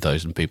 17,000,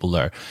 18,000 people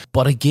there?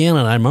 But again,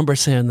 and I remember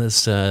saying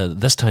this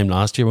this time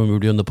last year when we were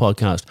doing the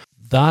podcast,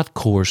 that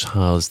course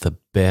has the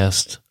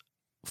best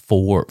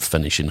 4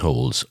 finishing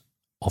holes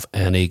of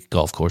any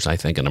golf course, I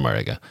think, in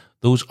America.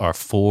 Those are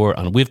 4,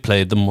 and we've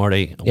played them,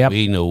 Marty. Yep.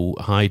 We know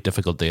how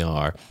difficult they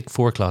are.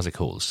 4 classic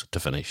holes to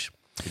finish.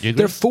 Would you agree?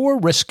 They're 4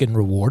 risk and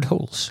reward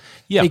holes.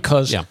 Yeah.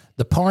 Because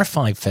the par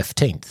 5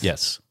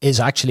 15th is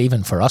actually,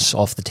 even for us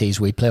off the tees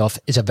we play off,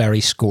 is a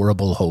very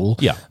scoreable hole.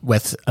 Yeah.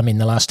 With, I mean,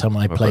 the last time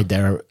I played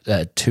there,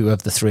 2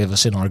 of the 3 of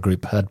us in our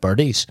group had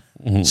birdies.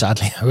 Mm-hmm.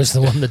 Sadly, I was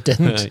the one that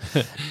didn't.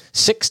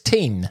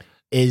 16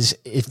 is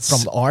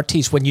from our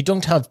tees, when you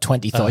don't have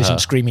 20,000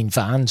 screaming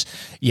fans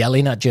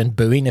yelling at you and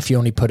booing if you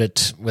only put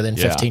it within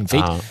 15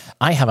 feet.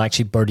 I have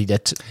actually birdied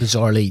it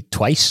bizarrely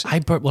twice.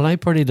 I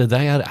birdied it.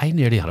 I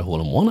nearly had a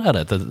hole in one at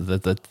it.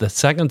 The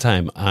second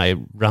time I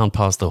ran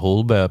past the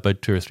hole by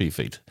about 2 or 3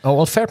 feet. Oh,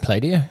 well, fair play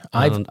to you.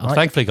 I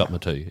thankfully got my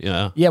 2.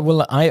 Yeah. Yeah.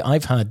 Well,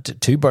 I've had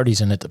 2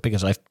 birdies in it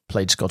because I've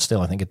played Scottsdale.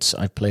 I think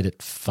I've played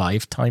it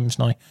 5 times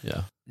now.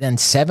 Yeah. Then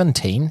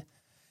 17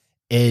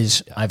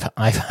 is I've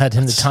had,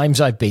 in the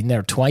times I've been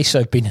there, twice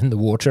I've been in the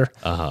water,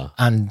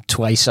 and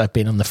twice I've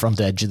been on the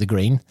front edge of the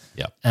green.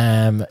 Yeah,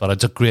 but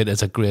it's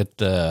a great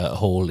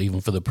hole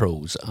even for the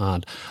pros.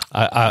 And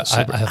I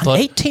thought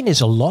 18 is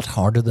a lot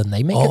harder than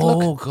they make it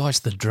look. Oh gosh,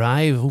 the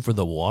drive over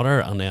the water,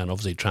 and then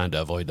obviously trying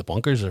to avoid the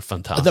bunkers are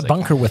fantastic. The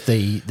bunker with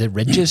the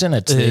ridges in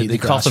it, the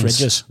grass coffins,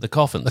 ridges, the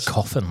coffins.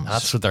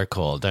 That's what they're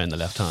called down the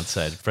left hand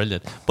side.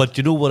 Brilliant. But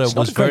you know what? It's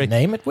not a great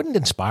name. It wouldn't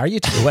inspire you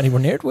to go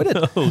anywhere near it, would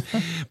it? No,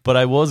 but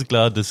I was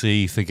glad to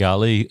see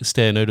Thigali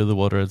staying out of the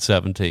water at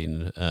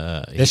 17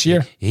 this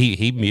year.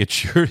 He made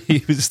sure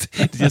he was.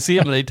 Did you see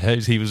him many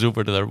times? He was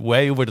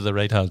way over to the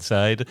right hand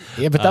side.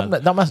 Yeah,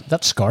 but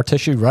that's scar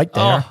tissue right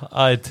there. Oh,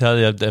 I tell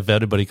you, if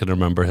anybody can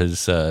remember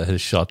his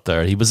shot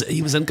there, he was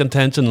in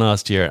contention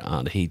last year,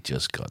 and he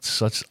just got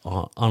such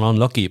an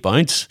unlucky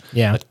bounce.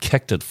 Yeah, it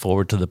kicked it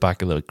forward to the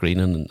back of the green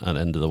and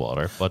into the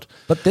water. But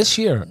this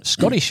year,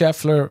 Scotty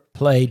Scheffler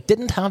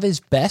didn't have his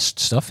best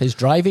stuff. His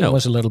driving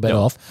was a little bit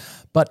off.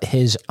 But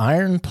his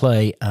iron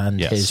play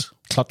and his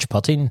clutch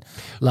putting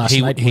last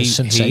night was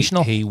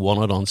sensational. He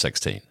won it on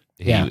 16.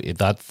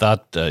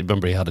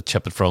 Remember he had to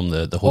chip it from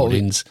the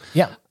holdings.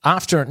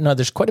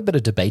 There's quite a bit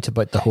of debate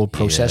about the whole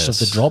process of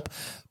the drop,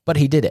 but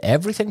he did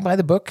everything by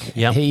the book.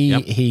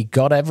 He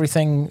got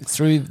everything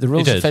through the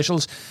rules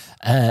officials.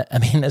 I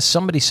mean, as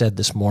somebody said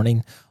this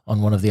morning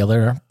on one of the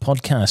other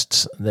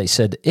podcasts, they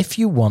said, if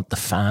you want the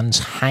fans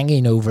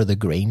hanging over the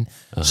green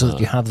so that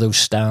you have those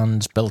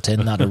stands built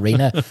in that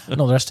arena and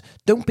all the rest,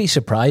 don't be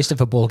surprised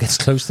if a ball gets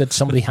close that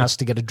somebody has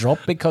to get a drop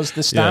because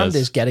the stand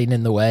is getting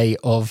in the way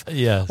of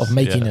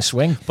making a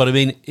swing. But I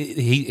mean,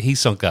 he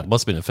sunk that. It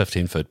must have been a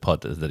 15-foot putt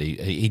that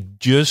he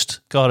just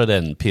got it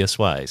in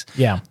pace-wise.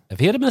 Yeah. If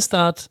he had missed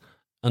that,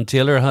 and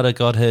Taylor had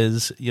got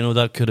his,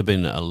 that could have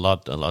been a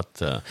lot.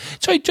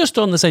 Sorry, just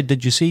on the side,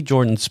 did you see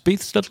Jordan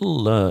Spieth's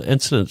little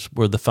incident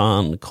where the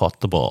fan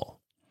caught the ball?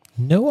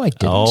 No, I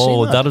didn't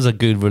see that. That was a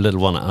good little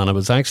one, and it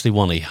was actually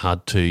one he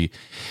had to.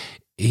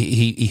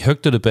 He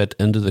hooked it a bit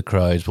into the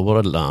crowds, but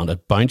what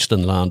it bounced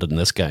and landed in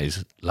this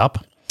guy's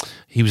lap.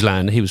 He was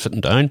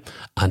sitting down,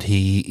 and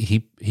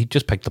he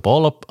just picked the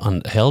ball up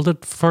and held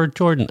it for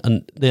Jordan,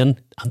 and then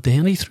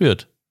he threw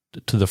it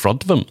to the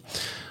front of him.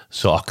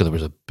 So there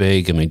was Jordan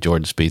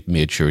Spieth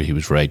made sure he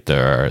was right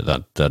there,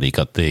 that he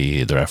got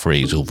the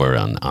referees over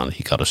and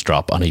he got a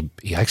strop, and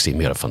he actually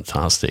made a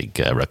fantastic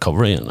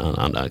recovery and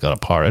got a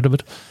par out of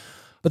it.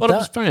 But it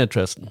was very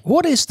interesting.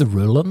 What is the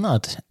rule on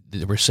that?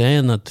 They were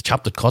saying that the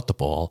chap that caught the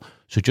ball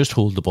So just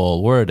hold the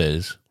ball where it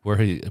is, where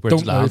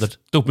it's landed.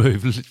 Don't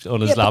move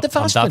on his Yeah, lap. but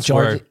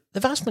the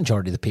vast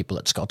majority of the people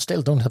at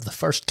Scottsdale don't have the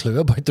first clue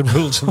about the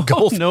rules of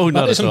golf. No,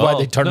 not that at isn't all. why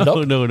they turned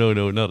no, up.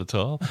 No, not at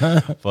all.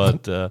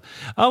 But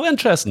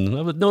interesting.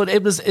 No,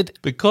 it was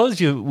because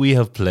we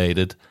have played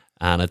it,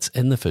 and it's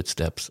in the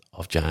footsteps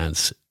of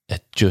giants.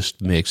 It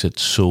just makes it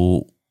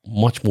so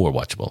much more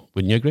watchable.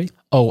 Wouldn't you agree?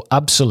 Oh,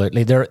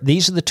 absolutely.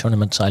 These are the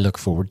tournaments I look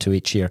forward to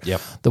each year.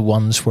 Yep. The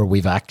ones where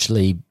we've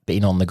actually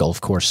been on the golf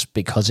course,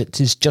 because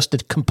it is just a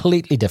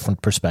completely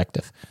different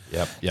perspective.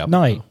 Yep.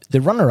 Now, the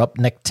runner-up,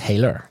 Nick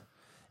Taylor,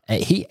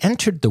 he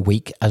entered the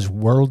week as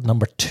world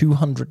number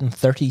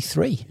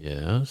 233.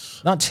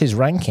 Yes. That's his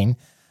ranking.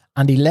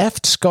 And he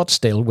left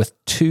Scottsdale with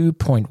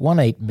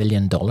 $2.18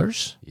 million,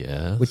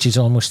 Yes. which is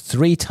almost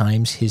 3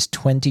 times his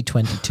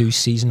 2022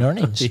 season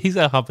earnings. He's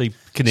a happy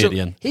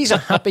Canadian. So he's a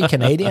happy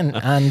Canadian,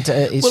 and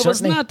he's Well,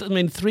 certainly... wasn't that,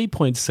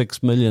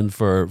 3.6 million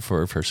for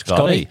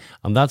Scotty,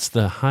 and that's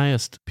the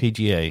highest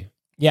PGA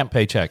Yeah.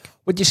 paycheck.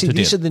 But you see, to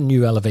these date. are the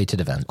new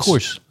elevated events. Of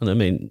course.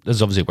 And this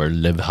is obviously where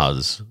Liv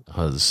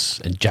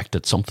has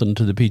injected something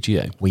to the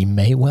PGA. We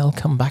may well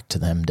come back to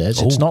them, Des.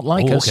 It's not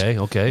like us.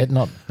 Okay.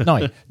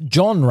 Now,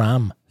 John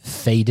Ram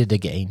faded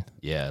again.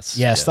 Yes.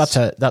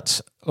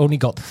 That's only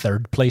got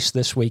 3rd place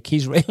this week.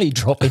 He's really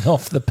dropping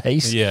off the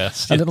pace.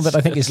 Yes, a little bit.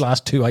 I think his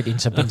last 2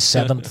 outings have been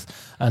 7th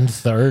and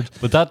 3rd.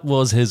 But that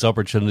was his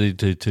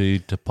opportunity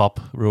to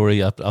pop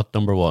Rory at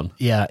number 1.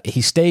 Yeah,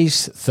 he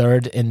stays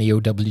 3rd in the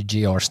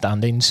OWGR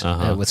standings,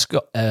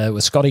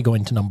 with Scotty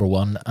going to number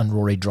 1 and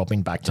Rory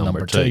dropping back to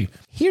number 2.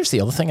 Here's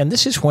the other thing, and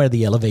this is where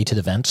the elevated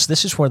events,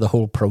 this is where the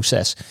whole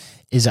process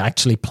is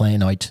actually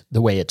playing out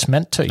the way it's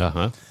meant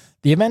to.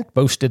 The event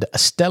boasted a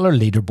stellar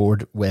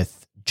leaderboard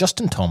with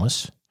Justin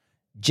Thomas,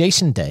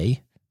 Jason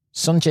Day,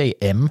 Sanjay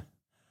M,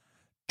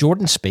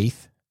 Jordan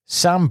Spieth,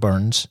 Sam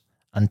Burns,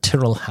 and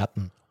Tyrrell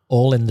Hatton,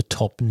 all in the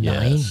top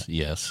 9.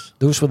 Yes.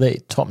 Those were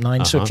the top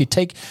 9. So if you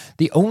take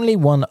the only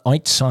one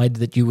outside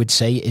that you would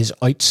say is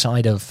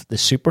outside of the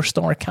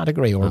superstar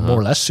category, or more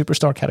or less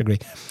superstar category,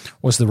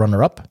 was the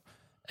runner-up,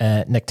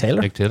 Nick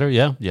Taylor. Nick Taylor,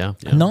 yeah.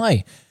 Now,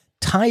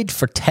 tied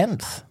for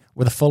 10th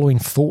were the following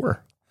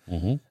 4.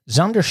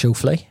 Xander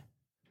Schauffele,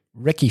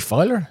 Ricky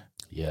Fowler.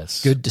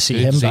 Yes. Good to see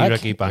him back.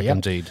 Ricky back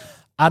indeed.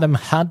 Adam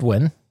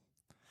Hadwin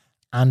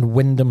and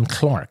Wyndham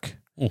Clark.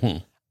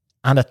 And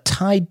a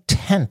tied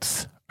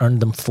 10th earned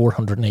them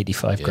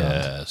 485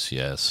 grand.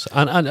 Yes.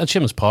 And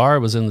Seamus Power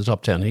was in the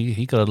top 10.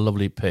 He got a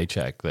lovely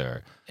paycheck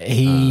there.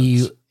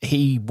 He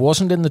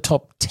wasn't in the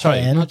top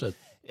 10. Sorry,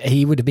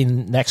 he would have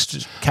been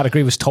next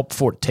category was top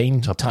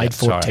 14, tied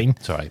 14.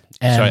 Sorry,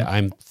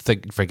 I'm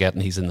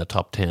forgetting he's in the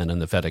top 10 in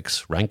the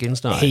FedEx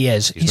rankings now. He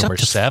is. He's number up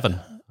to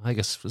 7. I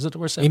guess, was it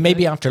number 7? He may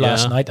be after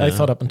last night. I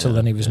thought up until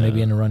then he was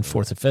maybe in around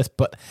 4th or 5th.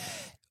 But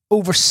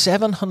over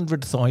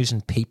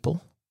 700,000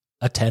 people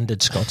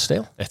attended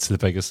Scottsdale. It's the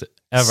biggest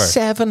ever.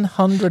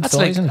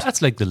 700,000.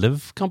 That's like the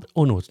Live comp.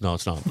 Oh, no, it's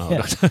not. No.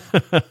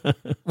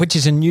 Yeah. Which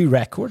is a new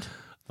record.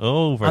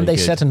 Oh, very And they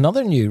good. set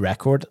another new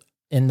record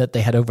in that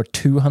they had over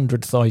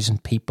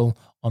 200,000 people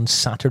on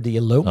Saturday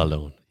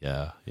alone.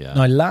 Yeah.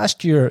 Now,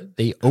 last year,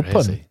 the Open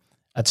Crazy.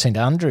 at St.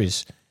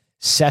 Andrews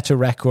set a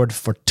record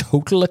for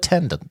total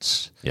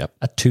attendance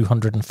at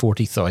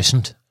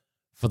 240,000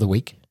 for the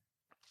week.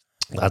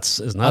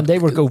 Isn't that? And they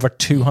were over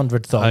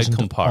 200,000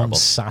 comparable. on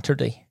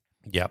Saturday.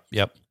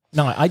 Yep.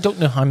 Now, I don't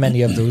know how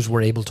many of those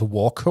were able to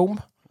walk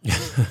home,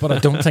 but I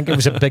don't think it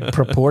was a big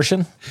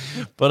proportion.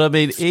 But I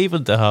mean,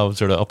 even to have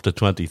sort of up to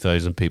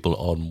 20,000 people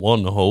on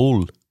one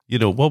hole,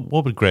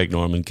 what would Greg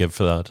Norman give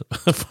for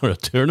that? For a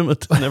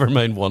tournament? Never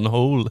mind one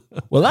hole.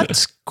 Well,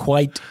 that's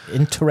quite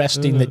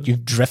interesting that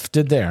you've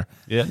drifted there.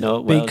 Yeah,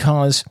 no,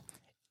 because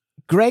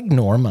Greg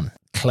Norman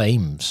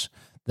claims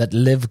that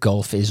Live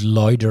Golf is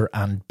louder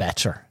and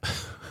better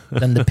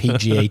than the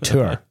PGA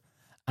Tour.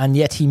 And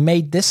yet he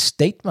made this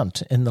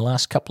statement in the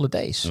last couple of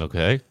days.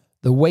 Okay.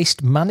 The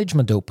Waste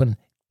Management Open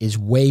is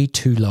way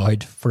too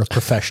loud for a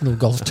professional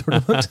golf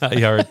tournament. I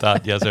heard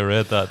that. Yes, I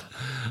read that.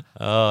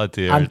 Oh,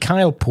 dear. And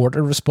Kyle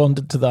Porter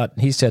responded to that.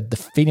 He said the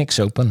Phoenix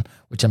Open,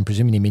 which I'm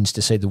presuming he means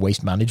to say the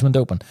Waste Management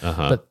Open,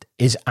 but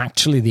is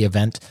actually the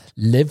event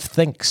Liv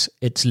thinks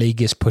its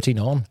league is putting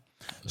on.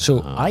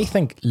 So I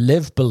think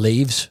Liv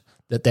believes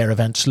that their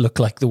events look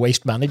like the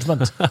Waste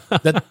Management,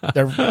 that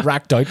they're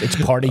racked out, it's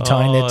party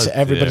time, it's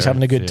everybody's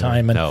having a good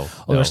time. And all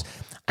the rest.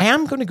 I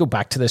am going to go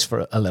back to this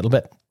for a little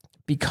bit,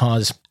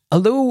 because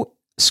although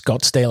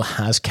Scottsdale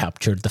has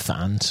captured the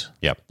fans,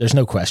 there's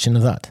no question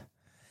of that,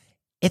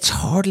 it's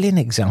hardly an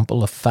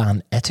example of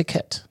fan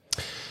etiquette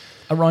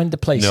around the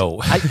place.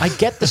 No. I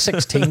get the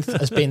 16th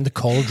as being the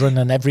cauldron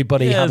and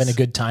everybody having a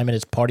good time and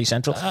it's party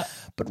central.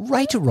 But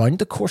right around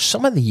the course,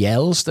 some of the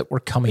yells that were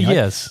coming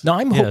out. Now,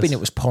 I'm hoping it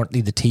was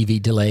partly the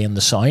TV delay and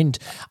the sound.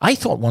 I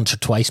thought once or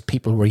twice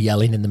people were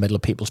yelling in the middle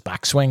of people's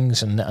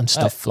backswings and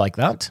stuff like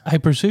that. I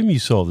presume you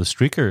saw the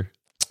streaker.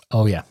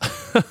 Oh, yeah.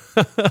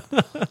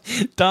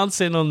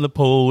 Dancing on the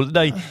pole.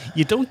 Now,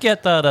 you don't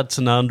get that at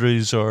St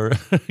Andrews or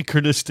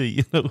Carnoustie,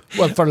 you know.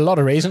 Well, for a lot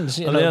of reasons.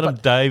 You And know, then I'm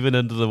but diving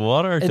into the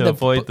water in to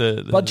avoid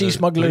the budgie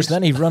smugglers,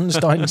 then he runs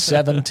down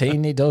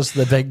 17, he does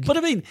the big... But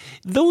I mean,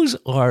 those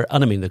are,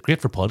 and I mean, they're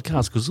great for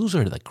podcasts because those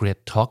are the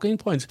great talking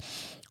points.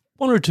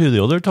 One or two of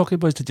the other talking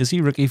points. Did you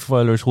see Ricky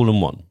Fowler's hole in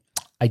one?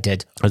 I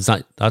did.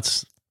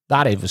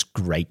 That It was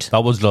great.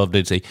 That was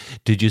lovely to see.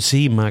 Did you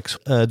see Max?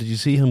 Did you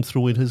see him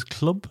throwing his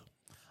club?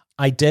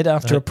 I did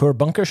after a poor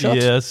bunker shot.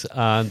 Yes,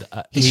 and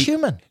He's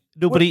human.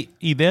 No, but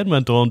he then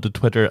went on to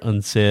Twitter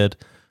and said,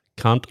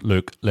 "Can't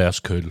look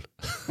less cool."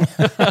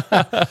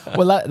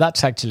 Well,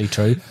 that's actually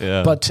true.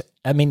 Yeah. But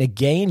I mean,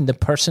 again, the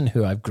person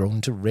who I've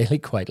grown to really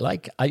quite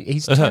like,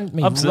 he's turned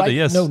me Absolutely, right.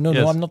 yes, No,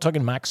 yes. I'm not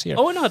talking Max here.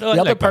 Oh, not the I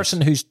other like person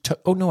who's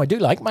oh no, I do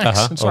like Max.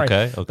 I'm sorry,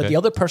 okay. but the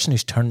other person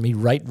who's turned me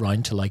right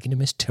round to liking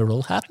him is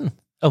Tyrrell Hatton.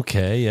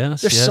 Okay,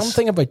 yes. There's yes.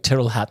 something about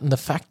Tyrrell Hatton, the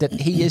fact that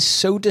he is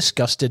so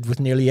disgusted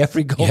with nearly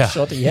every golf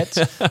shot he hits,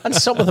 and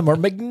some of them are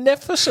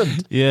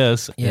magnificent.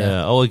 Yes,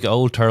 yeah.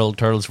 Old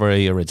Tyrrell's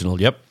very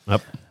original. Yep.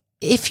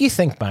 If you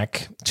think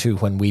back to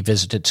when we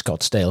visited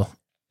Scottsdale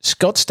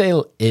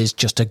is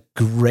just a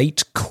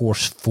great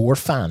course for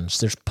fans.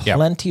 There's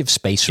plenty of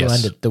space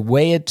around it. The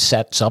way it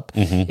sets up,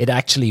 it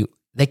actually,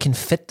 they can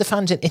fit the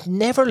fans in. It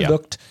never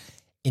looked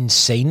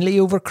insanely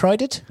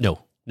overcrowded. No.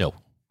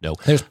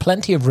 There's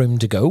plenty of room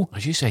to go.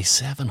 As you say,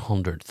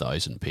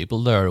 700,000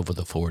 people there over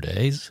the 4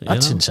 days.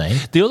 That's insane.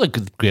 The other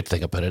great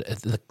thing about it,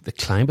 the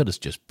climate is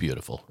just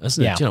beautiful,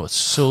 isn't it? You know, it's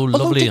so Although,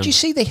 lovely. did you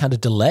see they had a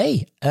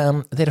delay?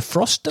 They had a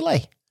frost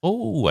delay.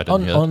 Oh, I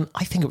didn't know.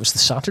 I think it was the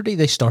Saturday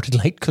they started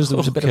late because there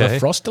was a bit of a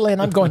frost delay,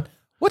 and I'm going,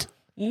 what?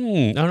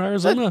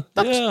 Arizona.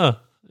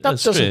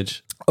 That's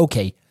strange.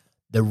 Okay,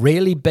 the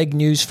really big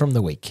news from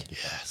the week.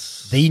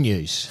 Yes. The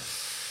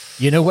news.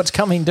 You know what's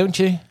coming, don't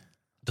you?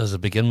 Does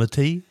it begin with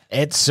T?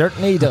 It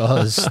certainly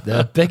does.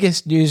 The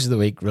biggest news of the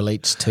week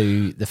relates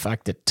to the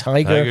fact that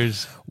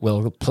Tigers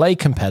will play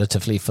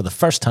competitively for the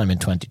first time in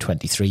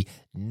 2023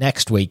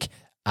 next week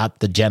at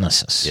the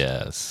Genesis.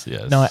 Yes.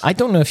 Now, I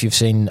don't know if you've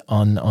seen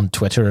on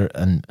Twitter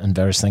and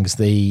various things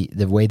the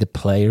way the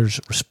players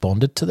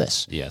responded to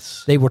this.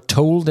 Yes. They were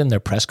told in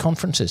their press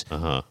conferences,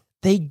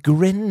 they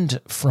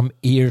grinned from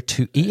ear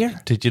to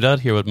ear. Did you not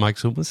hear what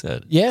Max Homa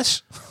said?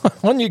 Yes.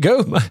 On you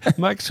go.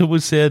 Max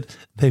Homa said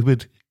they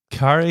would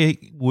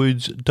carry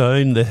Woods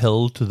down the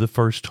hill to the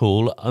first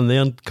hole and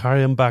then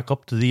carry him back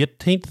up to the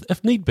 18th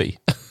if need be.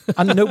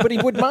 And nobody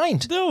would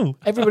mind. No.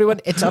 Everybody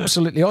went, it's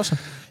absolutely awesome.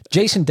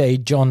 Jason Day,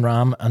 John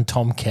Ram and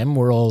Tom Kim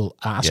were all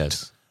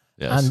asked.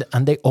 Yes.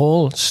 And they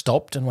all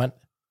stopped and went,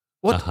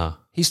 what?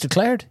 He's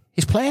declared?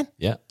 He's playing?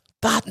 Yeah.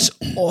 That's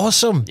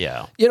awesome.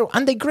 Yeah. You know,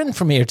 and they grinned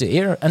from ear to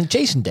ear. And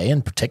Jason Day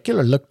in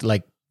particular looked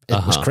like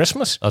it was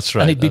Christmas. That's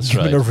right. And he'd been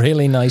given a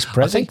really nice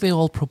present. I think they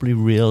all probably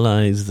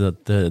realise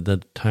that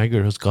the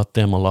Tiger has got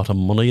them a lot of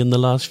money in the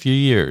last few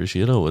years,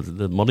 you know,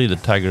 the money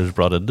that Tiger has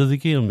brought into the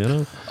game, you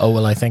know. Oh,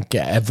 well, I think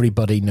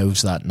everybody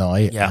knows that now.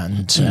 Yeah.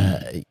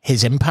 And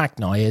his impact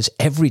now is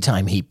every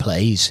time he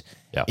plays,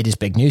 it is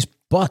big news.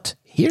 But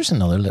here's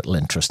another little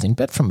interesting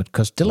bit from it,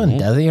 because Dylan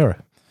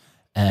Dethier,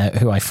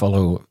 who I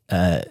follow,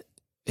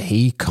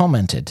 he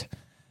commented,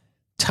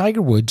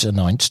 Tiger Woods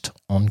announced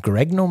on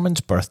Greg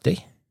Norman's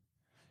birthday,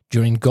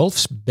 during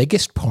golf's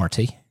biggest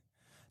party,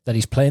 that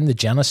he's playing the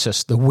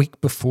Genesis the week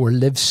before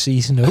Liv's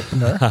season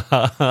opener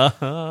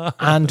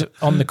and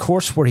on the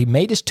course where he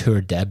made his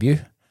tour debut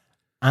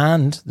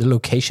and the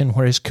location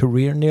where his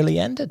career nearly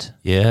ended.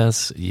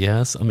 Yes.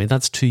 I mean,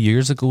 that's 2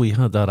 years ago he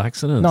had that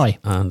accident. Now,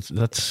 and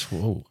that's...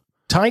 Whoa.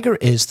 Tiger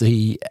is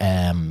the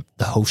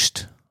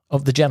host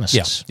of the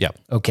Genesis. Yeah.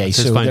 Okay, it's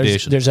his so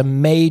foundation. there's a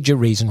major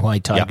reason why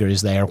Tiger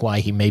is there, why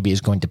he maybe is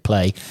going to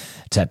play,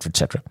 etc.,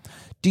 etc.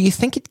 Do you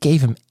think it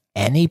gave him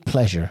any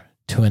pleasure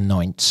to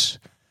announce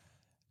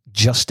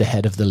just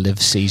ahead of the Live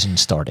season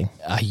starting?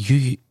 Are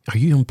you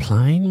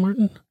implying,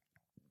 Martin?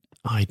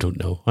 I don't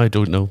know.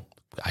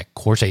 Of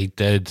course I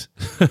did.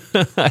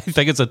 I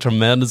think it's a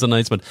tremendous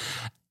announcement.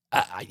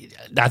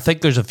 I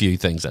think there's a few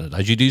things in it.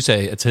 As you do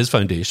say, it's his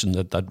foundation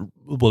that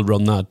will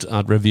run that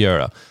at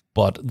Riviera.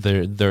 But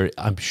there,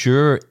 I'm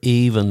sure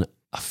even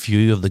a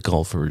few of the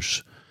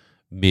golfers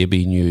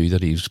maybe knew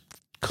that he's,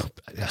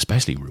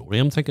 especially Rory,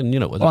 I'm thinking, you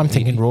know. I'm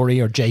thinking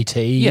Rory or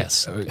JT.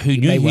 Yes, who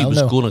knew he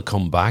was going to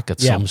come back at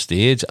some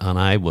stage, and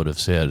I would have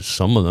said,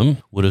 some of them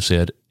would have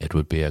said, it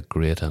would be a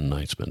great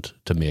announcement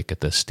to make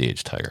at this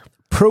stage, Tiger.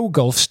 Pro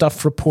Golf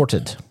Stuff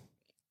reported,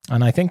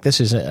 and I think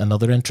this is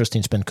another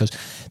interesting spin, because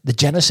the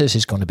Genesis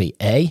is going to be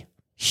A,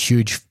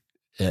 huge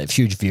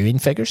viewing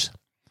figures,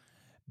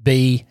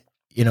 B,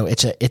 you know,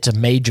 it's a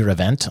major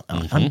event.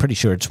 I'm pretty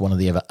sure it's one of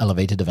the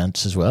elevated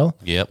events as well.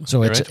 Yep.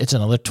 So it's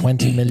another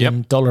 $20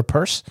 million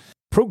purse.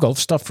 Pro Golf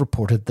Stuff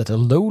reported that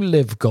although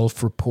Live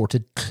Golf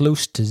reported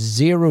close to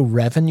zero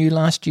revenue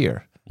last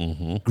year,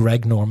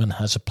 Greg Norman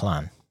has a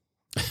plan.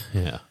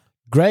 Yeah.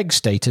 Greg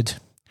stated,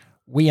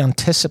 we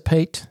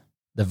anticipate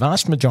the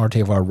vast majority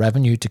of our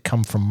revenue to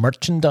come from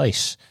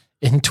merchandise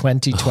in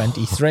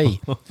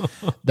 2023.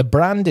 The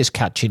brand is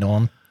catching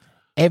on.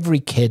 every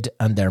kid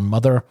and their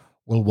mother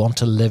will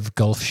want a Live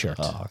Golf shirt.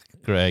 Oh,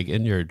 Greg,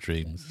 in your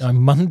dreams. Now,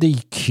 Monday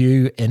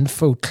Q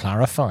Info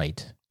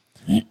clarified.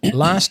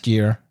 Last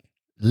year,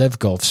 Live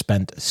Golf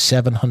spent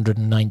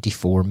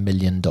 $794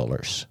 million.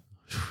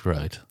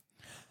 Right.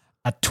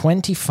 At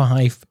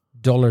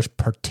 $25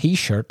 per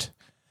T-shirt,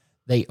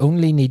 they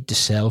only need to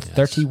sell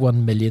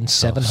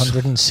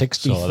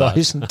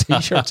 31,760,000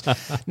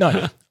 T-shirts.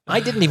 Now, I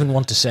didn't even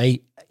want to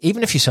say,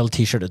 even if you sell a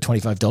T-shirt at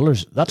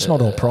 $25, that's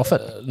not all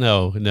profit.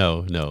 No.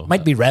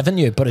 Might be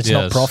revenue, but it's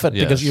not profit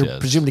because you're yes.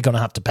 presumably going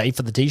to have to pay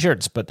for the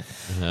T-shirts. But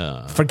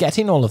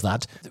forgetting all of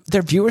that,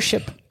 their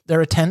viewership, their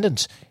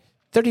attendance,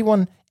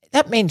 31,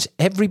 that means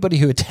everybody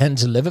who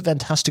attends a Live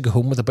event has to go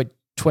home with about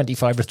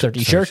 25 or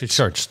 30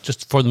 shirts.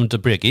 Just for them to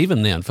break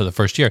even then for the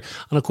first year.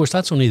 And of course,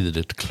 that's only the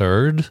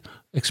declared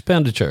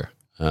expenditure.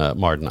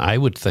 Martin, I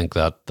would think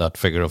that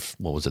figure of,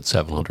 what was it,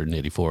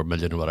 784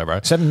 million or whatever.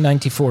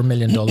 $794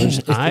 million.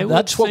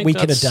 That's what we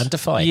can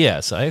identify.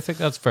 Yes, I think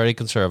that's very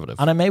conservative.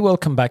 And I may well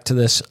come back to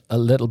this a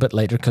little bit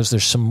later because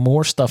there's some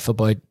more stuff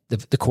about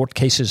the court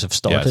cases have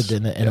started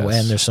in a way,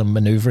 and there's some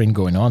manoeuvring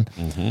going on.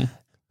 Mm-hmm.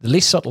 The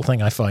least subtle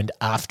thing I found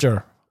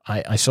after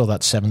I saw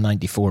that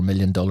 $794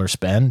 million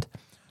spend,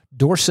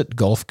 Dorset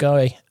Golf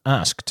Guy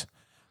asked,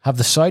 have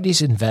the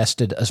Saudis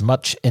invested as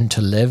much into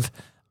Live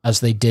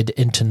as they did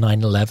into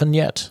 9/11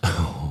 yet?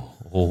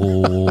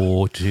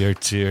 Oh, dear.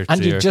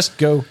 And you just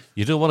go...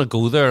 You don't want to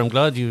go there. I'm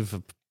glad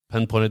you've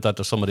pinpointed that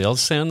to somebody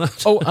else saying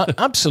that. Oh,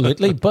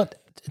 absolutely.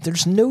 But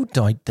there's no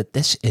doubt that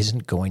this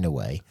isn't going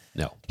away.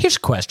 No. Here's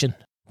a question.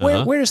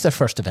 Where is their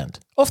first event?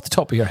 Off the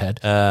top of your head,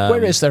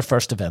 where is their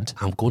first event?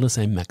 I'm going to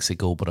say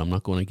Mexico, but I'm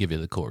not going to give you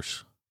the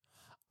course.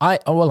 I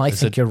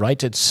think you're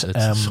right. It's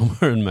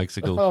somewhere in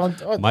Mexico.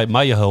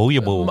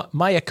 Mayacoba.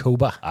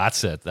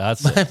 That's it.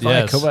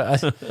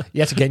 Mayacoba. Yes.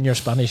 Yet again, your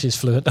Spanish is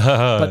fluent.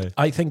 But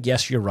I think,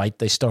 yes, you're right.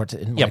 They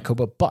started in Mayacoba.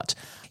 Yep. But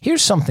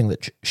here's something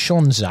that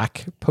Sean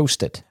Zach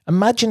posted.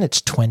 Imagine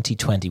it's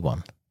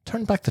 2021.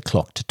 Turn back the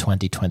clock to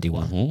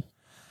 2021.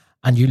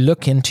 And you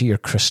look into your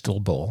crystal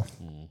ball.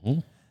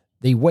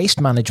 The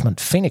Waste Management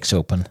Phoenix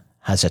Open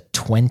has a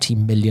 $20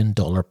 million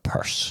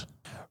purse.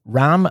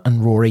 Ram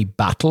and Rory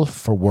battle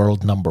for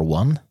world number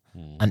 1,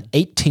 and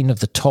 18 of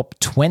the top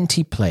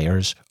 20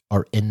 players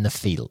are in the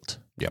field.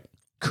 Yep.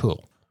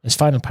 Cool. His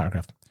final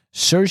paragraph.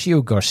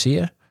 Sergio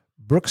Garcia,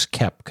 Brooks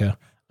Koepka,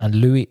 and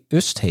Louis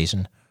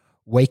Oosthuizen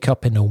wake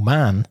up in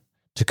Oman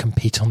to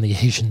compete on the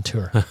Asian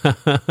Tour.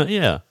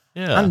 Yeah.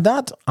 And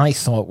that, I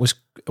thought, was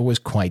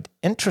quite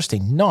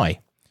interesting. Now,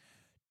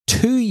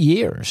 2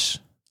 years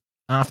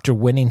after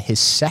winning his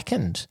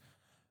second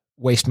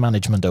Waste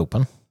Management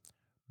Open,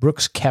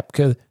 Brooks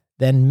Koepka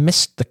then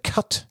missed the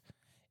cut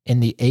in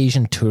the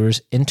Asian Tour's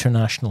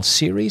International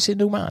Series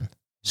in Oman.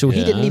 So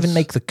he didn't even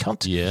make the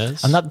cut.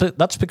 Yes. And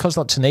that's because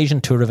that's an Asian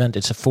Tour event.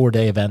 It's a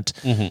 4-day event.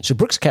 Mm-hmm. So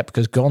Brooks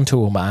Koepka's gone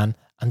to Oman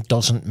and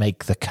doesn't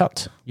make the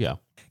cut. Yeah.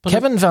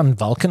 Kevin Van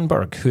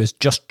Valkenburg, who has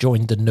just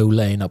joined the No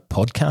Laying Up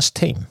podcast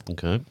team,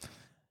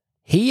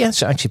 he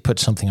has actually put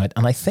something out,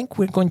 and I think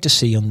we're going to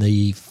see on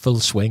the Full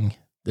Swing,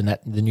 the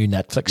new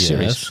Netflix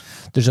series,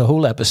 there's a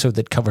whole episode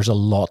that covers a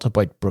lot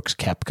about Brooks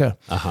Koepka.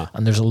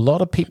 And there's a lot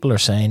of people are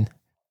saying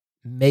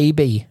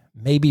maybe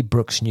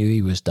Brooks knew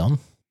he was done.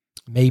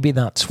 Maybe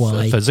that's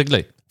why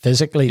physically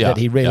that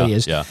he really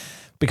is. Yeah.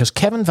 Because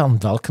Kevin Van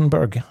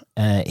Valkenburg,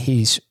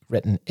 he's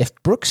written, if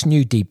Brooks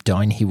knew deep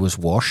down he was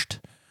washed,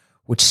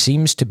 which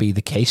seems to be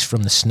the case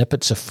from the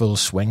snippets of Full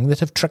Swing that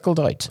have trickled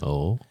out.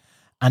 Oh.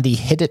 And he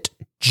hid it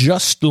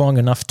just long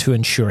enough to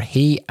ensure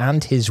he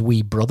and his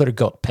wee brother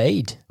got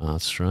paid.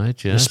 That's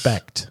right, yes.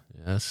 Respect.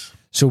 Yes.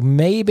 So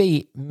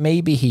maybe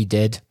he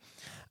did.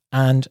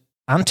 And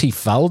Antti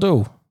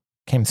Valdo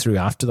came through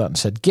after that and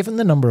said, given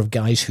the number of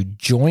guys who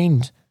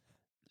joined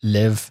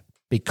Live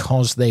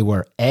because they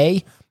were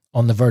A,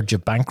 on the verge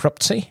of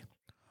bankruptcy,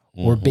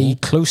 or B,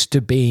 close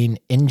to being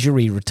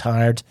injury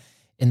retired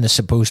in the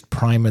supposed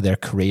prime of their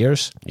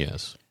careers,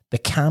 the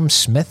Cam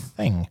Smith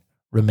thing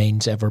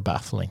remains ever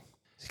baffling.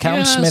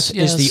 Cam Smith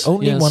is the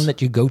only one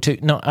that you go to.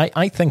 No,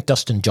 I think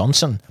Dustin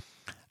Johnson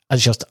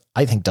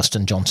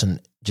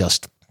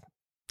just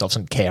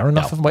doesn't care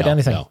enough about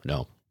anything.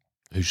 No.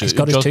 He's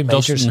got his two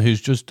majors. Dustin, who's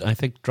just, I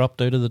think,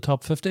 dropped out of the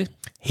top 50.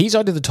 He's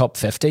out of the top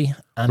 50.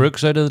 And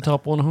Brooks out of the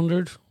top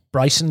 100.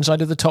 Bryson's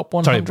out of the top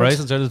 100. Sorry,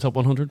 Bryson's out of the top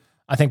 100.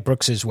 I think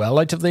Brooks is well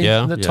out of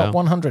the top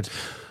 100.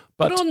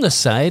 But on the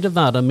side of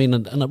that, I mean,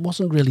 and it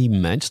wasn't really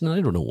mentioned,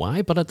 I don't know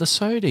why, but at the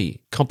Saudi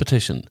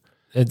competition,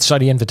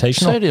 Saudi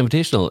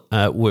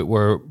Invitational,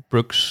 where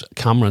Brooks,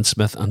 Cameron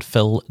Smith and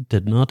Phil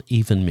did not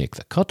even make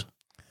the cut.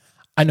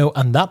 I know,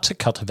 and that's a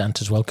cut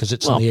event as well because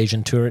it's on the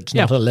Asian Tour. It's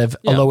not a Live,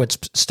 although it's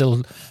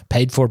still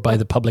paid for by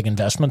the Public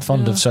Investment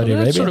Fund of Saudi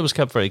Arabia. It sort of was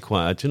kept very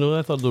quiet.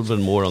 I thought there would have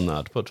been more on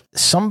that. But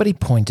somebody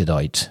pointed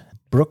out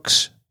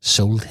Brooks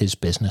sold his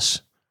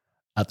business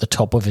at the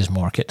top of his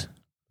market.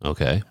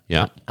 Okay,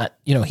 yeah.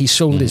 He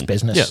sold his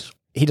business. Yes.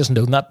 He doesn't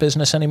own that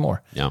business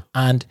anymore. Yeah.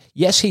 And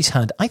yes,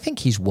 I think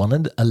he's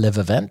won a Live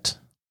event.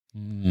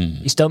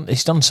 He's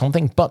done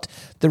something, but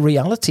the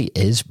reality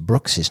is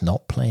Brooks is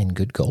not playing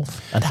good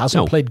golf and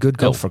hasn't played good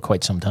golf for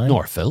quite some time.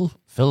 Nor Phil.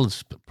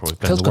 Phil's probably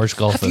playing the worst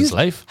golf of his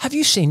life. Have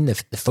you seen the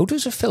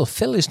photos of Phil?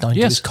 Phil is down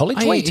to his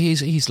college weight.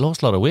 He's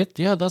lost a lot of weight.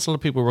 Yeah, that's a lot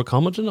of people were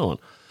commenting on.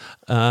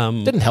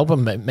 Didn't help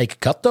him make a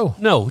cut, though.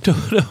 No.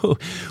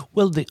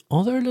 Well, the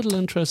other little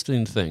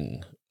interesting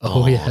thing.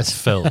 Yes,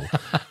 Phil.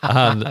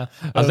 And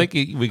I think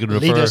we can refer.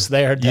 Lead us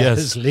there, Des.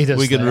 Yes, lead us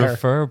we can there.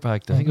 refer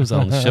back to, I think it was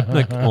Alan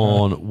Shipnick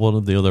on one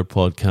of the other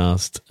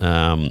podcasts.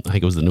 I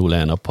think it was the No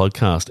Laying Up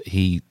podcast.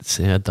 He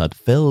said that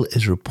Phil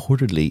is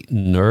reportedly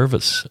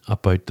nervous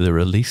about the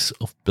release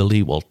of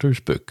Billy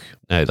Walters' book.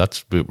 Now,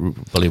 that's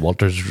Billy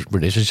Walters'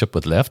 relationship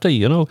with Lefty,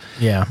 you know.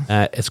 Yeah.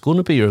 It's going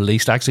to be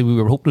released. Actually, we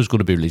were hoping it was going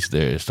to be released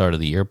at the start of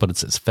the year, but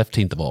it's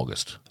 15th of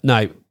August.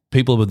 Now,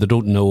 people that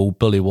don't know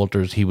Billy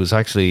Walters, he was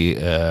actually,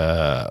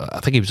 I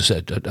think he was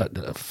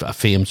a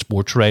famed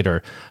sports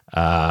writer,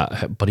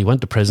 but he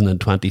went to prison in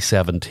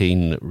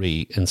 2017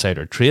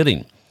 insider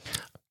trading.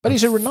 But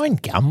he's a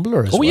renowned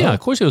gambler as well. Oh, yeah, of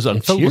course he was.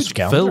 And Phil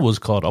was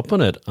caught up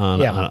in it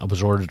and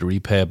was ordered to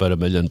repay about $1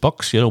 million,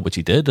 you know, which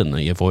he did, and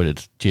he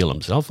avoided jail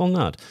himself on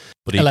that.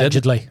 But he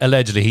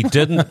allegedly he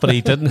didn't. But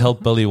he didn't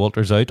help Billy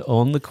Walters out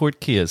on the court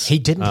case. He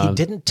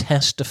didn't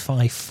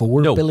testify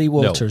for Billy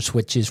Walters,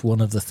 which is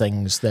one of the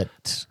things that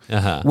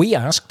we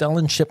asked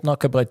Alan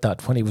Shipnock about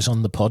that when he was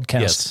on the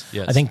podcast.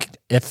 Yes. I think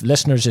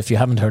if you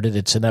haven't heard it,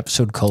 it's an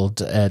episode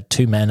called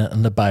Two Men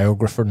and a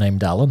Biographer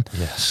Named Alan.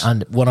 Yes.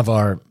 And one of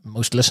our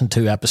most listened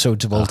to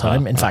episodes of all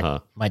time. In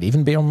fact, might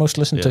even be our most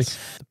listened to.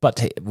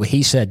 But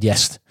he said,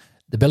 yes,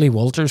 the Billy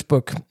Walters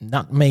book,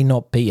 that may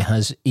not be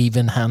as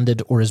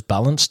even-handed or as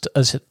balanced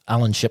as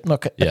Alan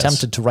Shipnock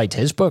attempted to write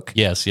his book.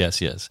 Yes.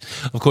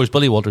 Of course,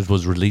 Billy Walters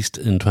was released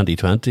in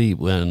 2020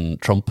 when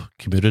Trump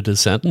commuted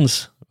his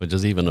sentence, which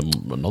is even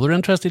another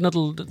interesting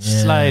little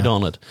slide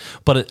on it.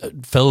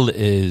 But Phil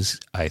is,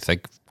 I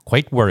think,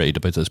 quite worried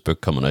about this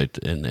book coming out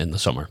in the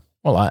summer.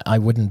 Well, I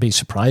wouldn't be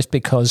surprised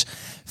because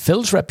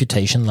Phil's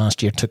reputation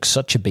last year took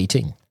such a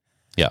beating.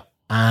 Yeah.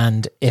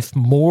 And if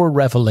more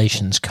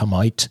revelations come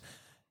out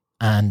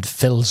and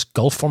Phil's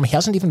golf form, he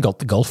hasn't even got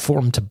the golf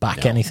form to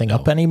back anything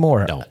up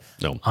anymore.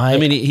 No. I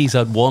mean, he's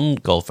had one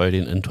golf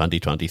outing in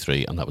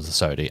 2023, and that was the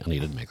Saudi, and he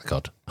didn't make the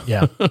cut.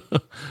 Yeah.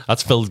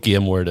 That's Phil's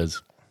game where it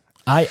is.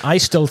 I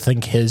still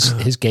think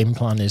his game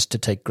plan is to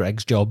take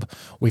Greg's job.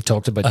 We've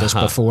talked about this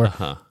before.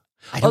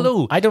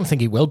 I don't think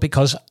he will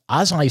because,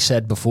 as I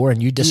said before,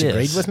 and you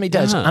disagreed with me,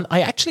 Des, and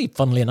I actually,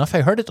 funnily enough,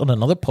 I heard it on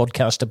another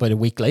podcast about a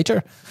week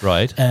later.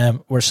 Right.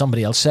 Where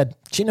somebody else said,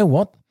 do you know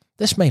what?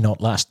 This may not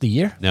last the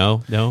year.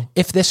 No.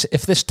 If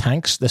this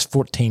tanks, this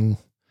 14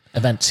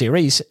 event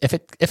series, if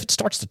it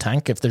starts to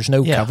tank, if there's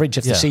no coverage,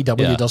 if the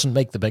CW doesn't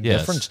make the big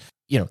difference,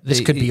 you know, this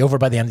could be over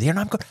by the end of the year. And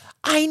I'm going,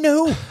 I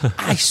know,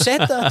 I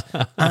said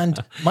that. And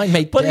my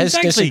mate Des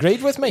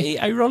disagreed with me.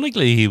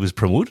 Ironically, he was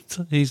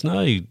promoted. He's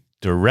now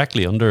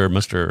directly under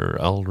Mr.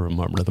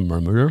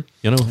 Al-Ramur,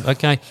 you know, that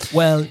guy.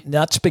 Well,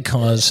 that's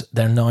because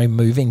they're now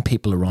moving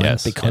people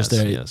around because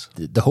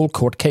the whole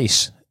court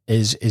case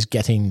is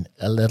getting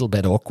a little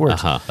bit awkward.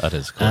 That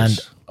is, of course. And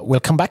we'll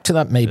come back to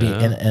that maybe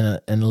in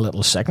a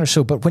little second or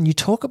so. But when you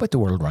talk about the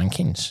world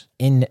rankings,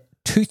 in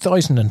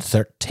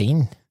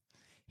 2013,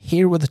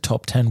 here were the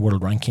top 10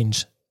 world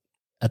rankings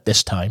at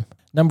this time.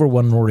 Number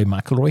 1, Rory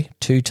McIlroy.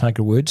 2,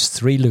 Tiger Woods.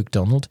 3, Luke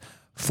Donald.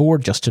 4,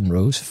 Justin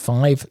Rose.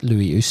 5,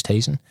 Louis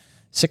Oosthuizen.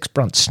 6,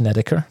 Brandt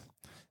Snedeker.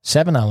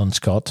 7, Alan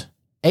Scott.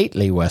 8,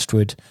 Lee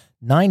Westwood.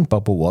 9,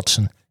 Bubba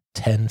Watson.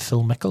 10,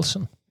 Phil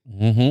Mickelson.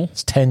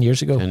 It's 10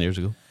 years ago. 10 years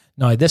ago.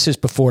 Now, this is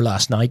before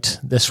last night.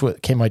 This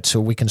came out, so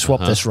we can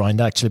swap this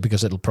round, actually,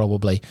 because it'll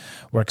probably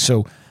work.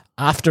 So,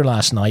 after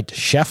last night,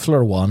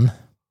 Scheffler won,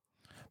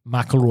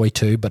 McIlroy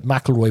 2, but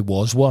McIlroy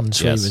was 1.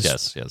 So he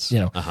was, you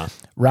know,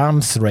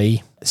 Rahm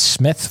 3,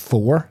 Smith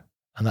 4,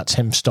 and that's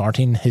him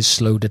starting his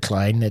slow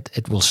decline.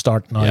 It will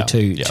start now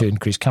to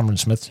increase. Cameron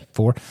Smith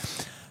 4.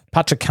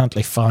 Patrick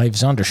Cantley 5,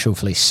 Xander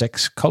Schauffele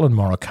 6, Colin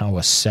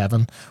Morikawa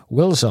 7,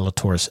 Will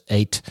Zalatoris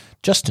 8,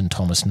 Justin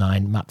Thomas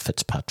 9, Matt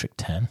Fitzpatrick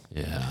 10.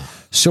 Yeah.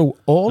 So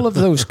all of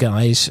those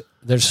guys,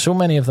 there's so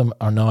many of them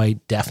are now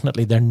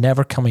definitely, they're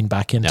never coming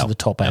back into the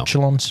top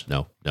echelons.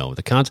 No,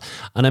 they can't.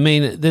 And I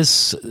mean,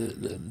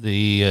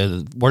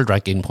 the world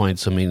ranking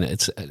points, I mean,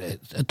 it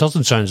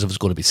doesn't sound as if it's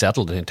going to be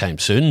settled anytime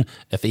soon,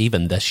 if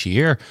even this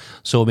year.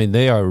 So, I mean,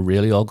 they are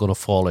really all going to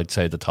fall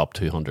outside the top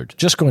 200.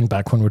 Just going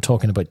back when we're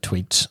talking about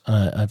tweets,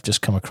 I've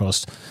just come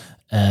across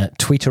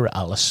Tweeter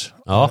Alice.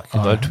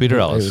 Tweeter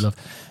Alice.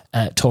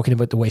 Talking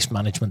about the Waste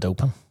Management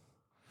Open.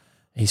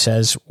 He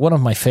says, one of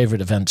my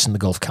favourite events in the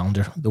golf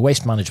calendar, the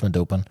Waste Management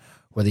Open,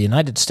 where the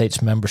United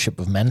States membership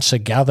of Mensa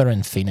gather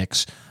in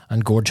Phoenix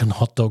and gorge on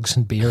hot dogs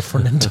and beer for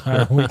an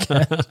entire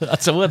weekend.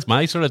 That's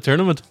my sort of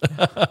tournament.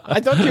 I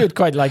thought you would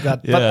quite like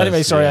that. But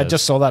anyway, sorry, I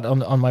just saw that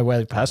on my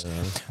way past.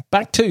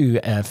 Back to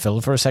Phil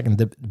for a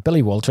second.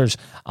 Billy Walters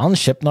on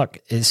Shipnock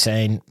is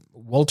saying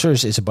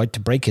Walters is about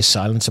to break his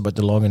silence about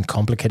the long and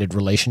complicated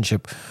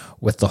relationship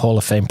with the Hall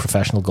of Fame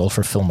professional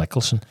golfer Phil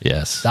Mickelson.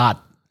 Yes. That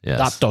Yes.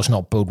 That does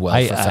not bode well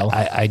for Phil.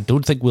 I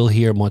don't think we'll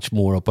hear much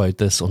more about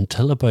this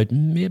until about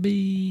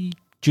maybe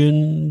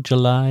June,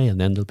 July, and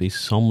then there'll be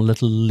some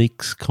little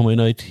leaks coming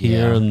out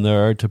here and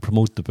there to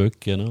promote the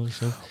book,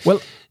 So.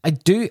 Well, I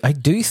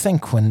do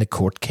think when the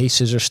court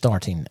cases are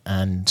starting,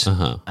 and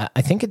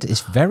I think it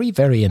is very,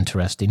 very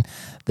interesting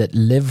that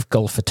Live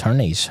Golf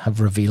attorneys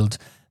have revealed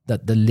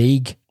that the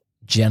league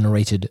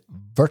generated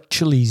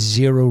virtually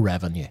zero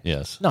revenue.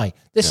 Yes. Now,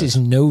 this is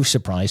no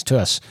surprise to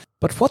us,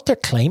 but what they're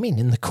claiming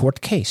in the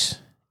court case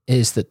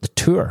is that the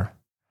tour,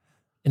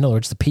 in other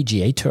words, the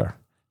PGA Tour,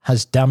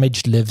 has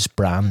damaged Liv's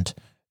brand,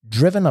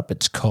 driven up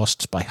its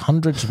costs by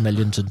hundreds of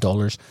millions of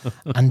dollars,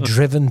 and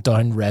driven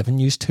down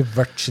revenues to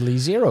virtually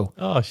zero.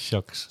 Oh,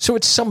 shucks. So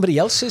it's somebody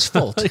else's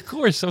fault. Of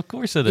course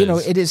it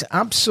is. It is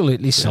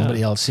absolutely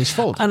somebody else's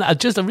fault. And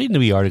I'm reading a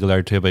wee article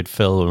there too about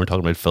Phil. When we're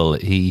talking about Phil,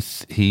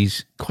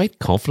 he's quite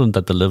confident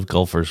that the Live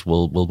golfers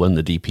will win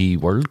the DP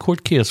World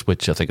Court case,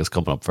 which I think is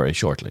coming up very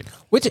shortly.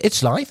 Which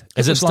it's live.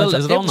 Is it still?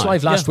 Is it on was now?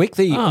 live last week.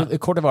 The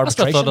Court of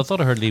Arbitration. I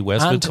thought I heard Lee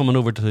Westwood coming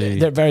over to the.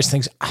 There are various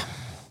things.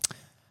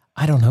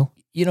 I don't know.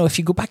 If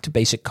you go back to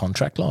basic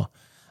contract law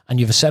and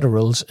you have a set of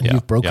rules and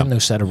you've broken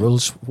those set of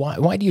rules,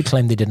 why do you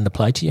claim they didn't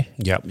apply to you?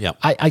 Yeah.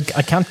 I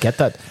can't get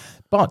that.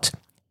 But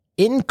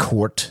in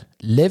court,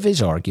 Liv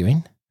is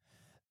arguing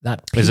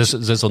that... Is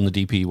this on the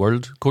DP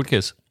World Court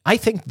case? I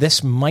think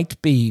this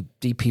might be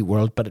DP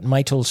World, but it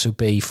might also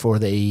be for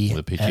the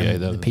PGA.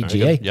 The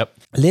PGA. Yep.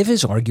 Liv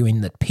is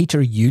arguing that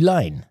Peter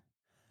Uihlein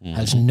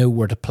has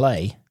nowhere to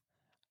play,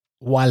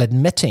 while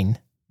admitting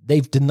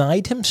they've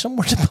denied him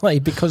somewhere to play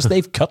because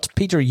they've cut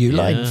Peter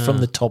Uihlein from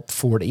the top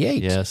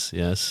 48.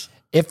 Yes.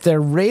 If they're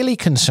really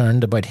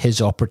concerned about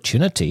his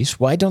opportunities,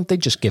 why don't they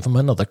just give him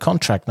another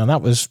contract? Now,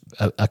 that was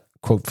a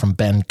quote from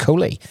Ben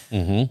Coley.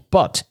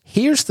 But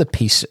here's the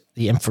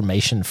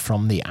information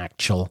from the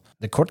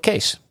court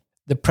case.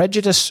 The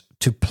prejudice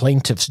to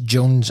plaintiffs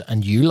Jones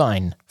and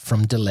Uihlein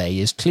from delay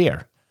is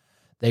clear.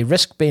 They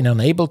risk being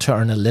unable to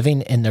earn a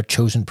living in their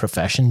chosen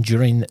profession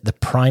during the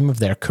prime of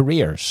their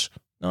careers.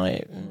 Now,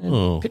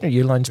 Peter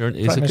Uihlein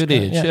is a good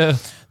age. Yeah.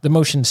 The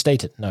motion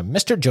stated, now,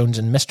 Mr. Jones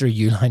and Mr.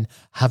 Uihlein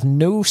have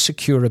no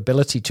secure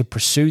ability to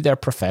pursue their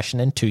profession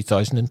in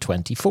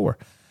 2024.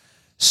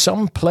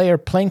 Some player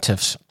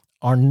plaintiffs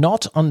are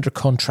not under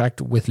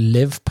contract with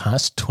Live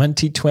past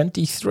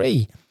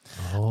 2023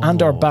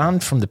 and are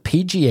banned from the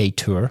PGA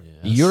Tour,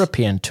 the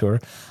European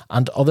Tour,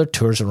 and other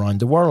tours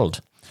around the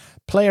world.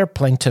 Player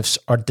plaintiffs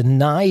are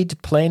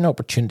denied playing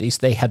opportunities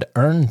they had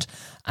earned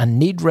and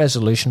need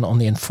resolution on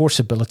the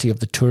enforceability of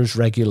the tour's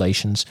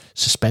regulations,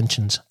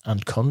 suspensions,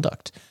 and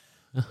conduct.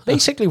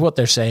 Basically, what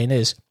they're saying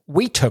is,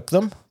 we took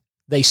them,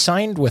 they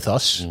signed with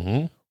us,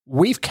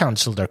 we've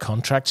cancelled their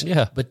contracts,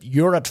 but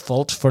you're at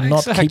fault for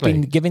not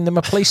giving them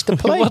a place to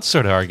play. What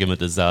sort of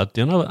argument is that?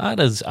 That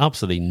is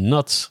absolutely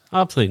nuts.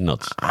 Absolutely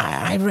nuts.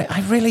 I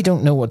really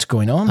don't know what's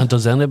going on. And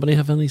does anybody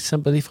have any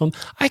sympathy for them?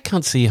 I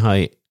can't see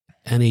how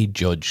any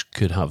judge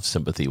could have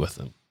sympathy with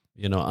them.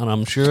 And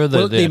I'm sure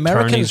that the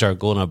attorneys are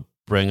going to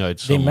bring out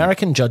some... The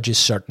American judge is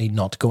certainly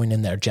not going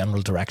in their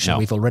general direction. No.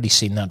 We've already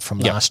seen that from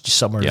last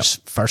summer's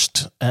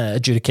first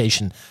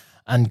adjudication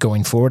and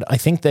going forward. I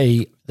think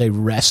they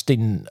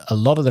resting a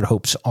lot of their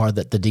hopes are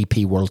that the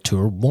DP World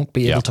Tour won't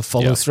be able to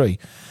follow through.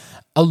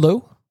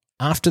 Although,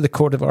 after the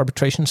Court of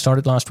Arbitration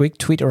started last week,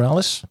 Tweeter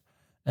Alice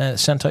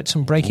sent out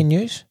some breaking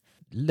news.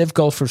 Live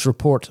golfers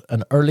report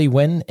an early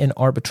win in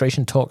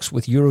arbitration talks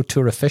with Euro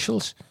Tour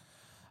officials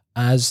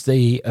as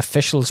the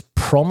officials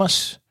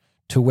promise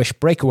to wish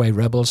breakaway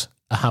rebels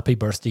a happy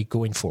birthday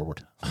going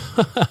forward.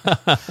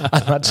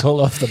 And that's all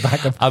off the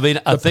back of I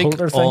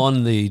think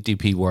on the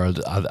DP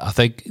World, I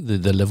think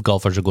the Live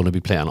golfers are going to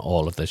be playing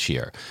all of this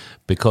year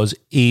because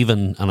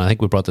and I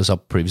think we brought this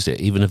up previously,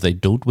 even if they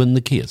don't win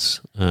the case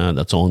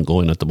that's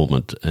ongoing at the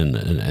moment in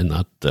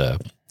that...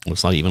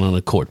 it's not even on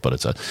a court, but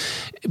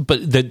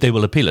they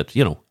will appeal it,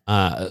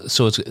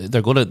 So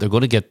they're going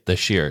to get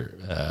this year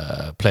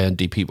playing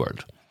DP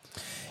World.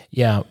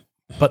 Yeah,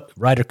 but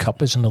Ryder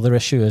Cup is another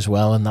issue as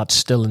well, and that's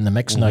still in the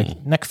mix now.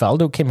 Nick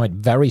Faldo came out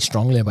very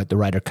strongly about the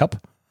Ryder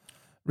Cup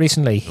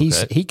recently.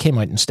 He came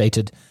out and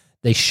stated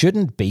they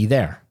shouldn't be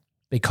there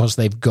because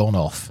they've gone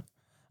off,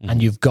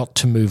 and you've got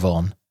to move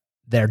on.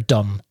 They're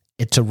done.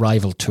 It's a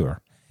rival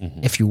tour.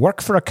 If you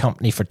work for a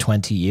company for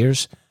 20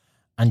 years.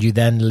 And you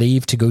then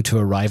leave to go to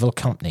a rival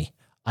company,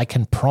 I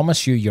can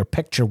promise you your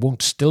picture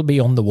won't still be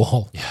on the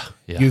wall.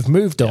 Yeah. You've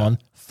moved on,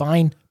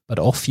 fine, but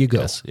off you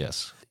go.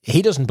 Yes.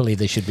 He doesn't believe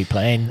they should be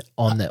playing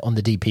on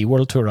the DP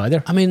World Tour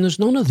either. I mean, there's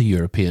none of the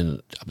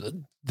European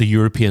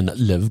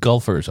Live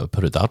golfers, I'll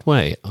put it that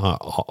way,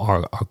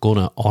 are going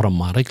to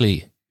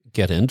automatically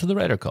get into the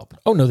Ryder Cup.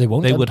 Oh, no, they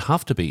won't. They would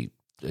have to be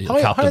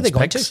how are they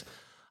going to?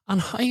 And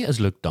how is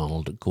Luke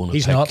Donald going to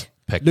He's not.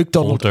 pick Luke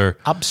Donald Poulter,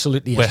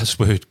 absolutely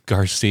Westwood,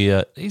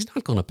 Garcia? He's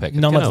not going to pick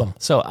none of them.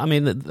 So, I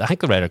mean, I think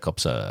the Ryder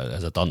Cup's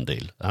a done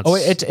deal.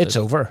 It's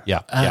over.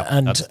 Yeah.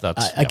 And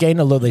again,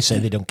 although they say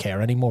they don't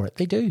care anymore,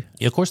 they do.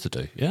 Yeah, of course they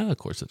do. Yeah, of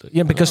course they do.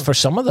 Yeah, because for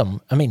some of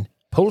them, I mean,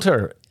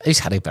 Poulter, he's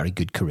had a very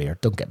good career,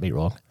 don't get me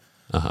wrong.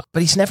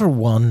 but he's never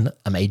won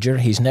a major.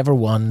 He's never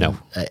won No.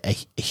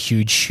 a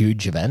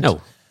huge event.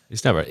 No,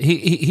 he's never.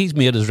 He's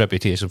made his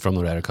reputation from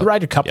the Ryder Cup. The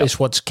Ryder Cup Yep. is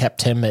what's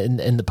kept him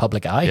in the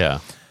public eye. Yeah.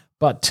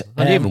 But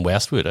And even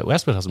Westwood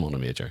hasn't won a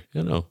major,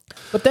 you know.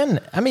 But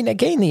then, I mean,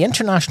 again, the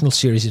International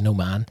Series in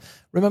Oman,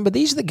 remember,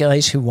 these are the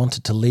guys who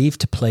wanted to leave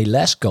to play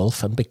less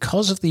golf, and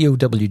because of the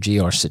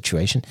OWGR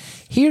situation,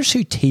 here's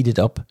who teed it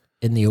up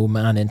in the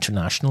Oman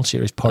International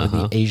Series, part of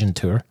the Asian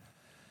Tour.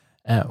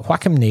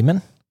 Joaquim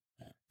Niemann,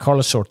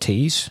 Carlos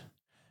Ortiz,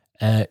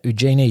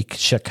 Eugenie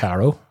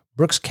Shakaro,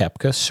 Brooks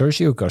Koepka,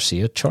 Sergio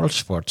Garcia,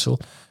 Charles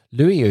Schwartzel,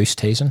 Louis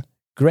Oosthuizen,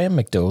 Graham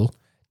McDowell,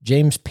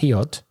 James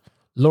Piot,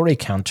 Laurie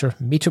Cantor,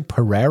 Mito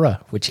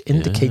Pereira, which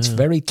indicates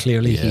very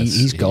clearly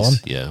he's gone.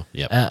 Yeah.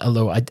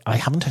 Although I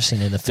haven't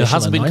seen an official It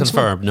hasn't been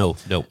announcement.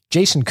 confirmed. No.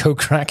 Jason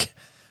Kokrak,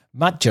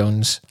 Matt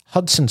Jones,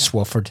 Hudson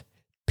Swafford,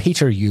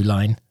 Peter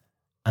Uline,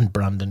 and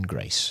Brandon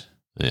Grace.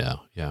 Yeah.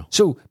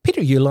 So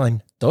Peter Uline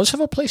does have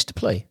a place to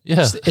play.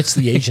 Yeah. It's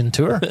the Asian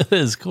Tour. It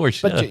is, of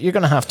course. But you're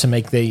going to have to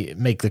make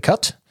the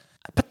cut.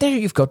 But there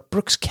you've got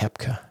Brooks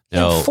Koepka,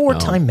 a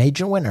four-time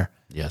major winner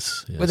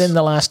Yes. within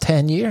the last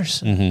 10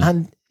 years.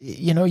 And,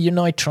 you know, you're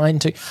now trying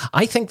to...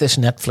 I think this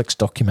Netflix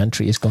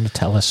documentary is going to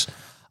tell us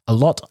a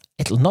lot.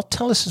 It'll not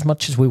tell us as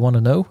much as we want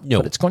to know,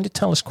 but it's going to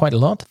tell us quite a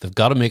lot. They've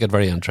got to make it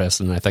very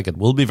interesting, and I think it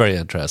will be very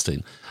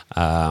interesting.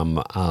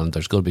 And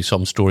there's going to be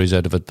some stories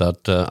out of it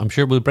that I'm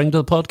sure we'll bring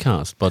to the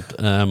podcast. But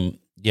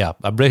yeah,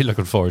 I'm really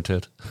looking forward to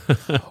it.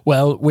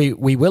 Well, we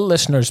will,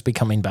 listeners, be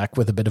coming back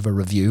with a bit of a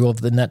review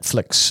of the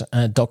Netflix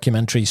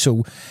documentary.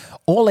 So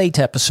all 8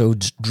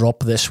 episodes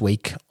drop this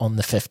week on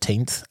the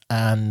 15th,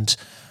 and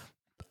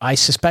I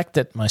suspect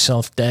that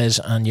myself, Des,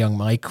 and young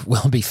Mike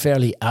will be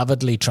fairly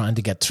avidly trying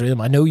to get through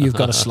them. I know you've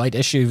got a slight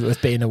issue with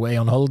being away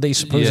on holiday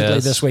supposedly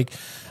this week,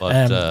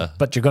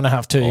 but you're going to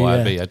have to...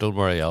 don't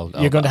worry.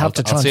 You're going to have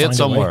to try I'll and see find it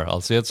somewhere. a way.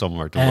 I'll see it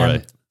somewhere. Don't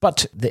worry.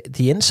 But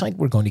the insight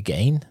we're going to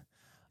gain,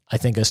 I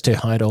think, as to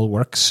how it all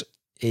works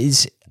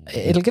is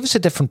it'll give us a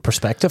different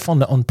perspective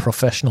on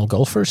professional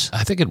golfers.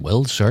 I think it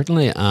will,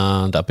 certainly.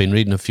 And I've been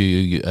reading a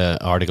few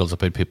articles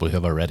about people who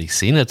have already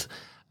seen it.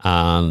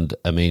 And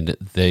I mean,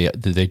 they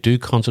do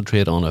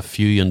concentrate on a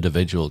few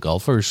individual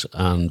golfers,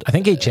 and I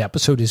think each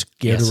episode is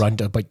geared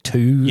around about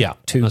two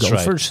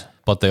golfers. Right.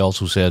 But they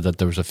also said that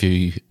there was a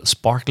few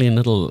sparkling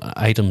little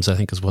items, I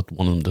think is what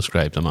one of them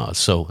described them as.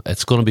 So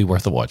it's going to be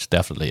worth a watch,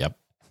 definitely. Yep.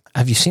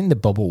 Have you seen the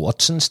Bubba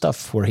Watson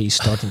stuff where he's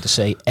starting to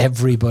say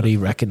everybody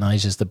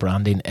recognizes the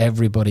branding,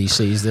 everybody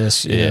sees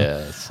this?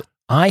 Yes.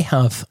 I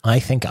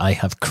think I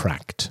have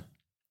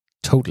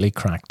totally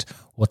cracked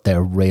what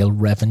their rail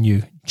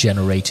revenue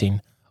generating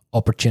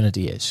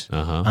opportunity is.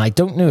 And I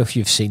don't know if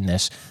you've seen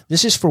this.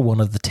 This is for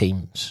one of the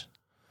teams.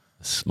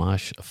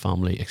 Smash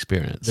Family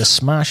Experience. The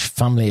Smash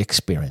Family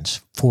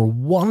Experience for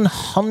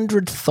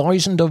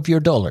 $100,000 of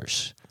your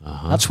dollars.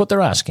 That's what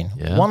they're asking.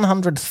 Yeah.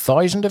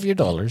 $100,000 of your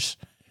dollars.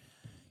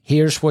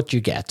 Here's what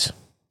you get.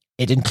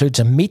 It includes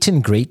a meet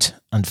and greet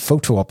and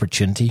photo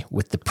opportunity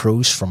with the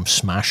pros from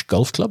Smash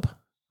Golf Club,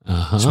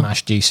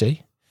 Smash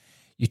GC.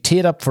 You tee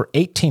it up for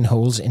 18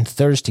 holes in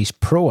Thursday's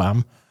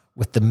Pro-Am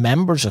with the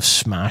members of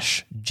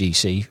Smash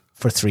GC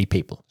for 3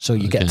 people. So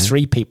you get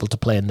 3 people to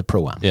play in the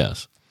Pro-Am.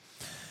 Yes.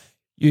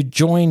 You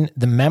join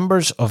the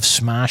members of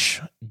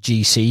Smash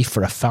GC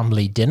for a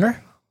family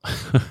dinner.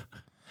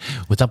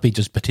 Would that be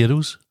just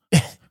potatoes?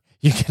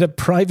 You get a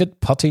private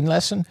putting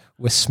lesson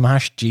with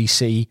Smash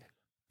GC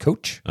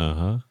coach.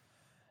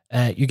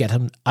 You get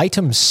an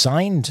item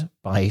signed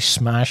by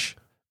Smash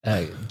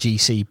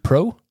GC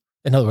Pro.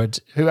 In other words,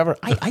 whoever,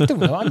 I don't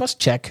know, I must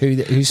check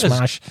who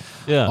Smash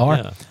are.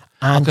 Yeah.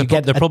 And you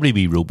get there'll probably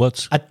be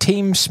robots. a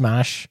Team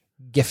Smash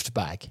gift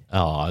bag.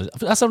 Oh,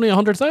 that's only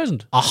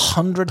 100,000.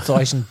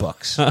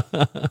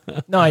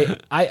 $100,000. Now,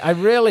 I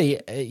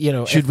really,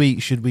 Should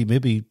we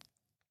maybe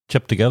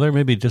chip together?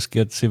 Maybe just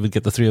see if we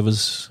get the 3 of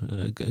us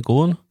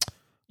going.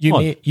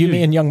 me,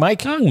 and young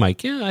Mike. Young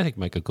Mike, yeah, I think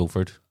Mike could go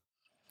for it.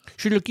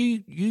 Sure, look, you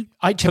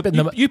chip in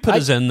the. you put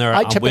us in there.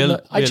 I chip in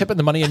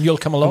the money, and you'll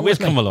come along. We'll with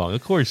me. come along,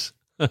 of course.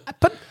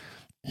 But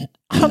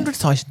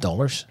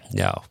 $100,000.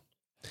 Yeah.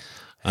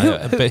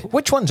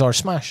 Which one's our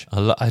Smash?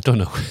 I don't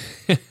know.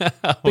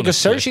 Because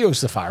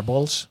Sergio's the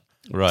Fireballs.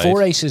 Right.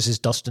 4 Aces is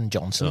Dustin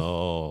Johnson.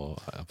 Oh,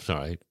 I'm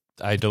sorry.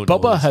 I don't know.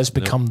 Bubba has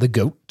become the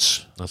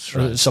Goats. That's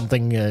right.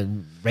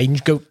 Something,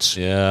 range goats.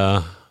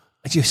 Yeah.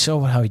 You saw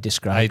how he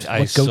described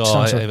I what goats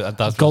saw are.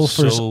 that.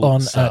 Golfers so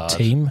on sad. a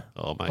team.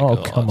 Oh, my Oh,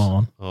 God. come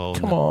on. Oh,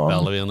 Come on.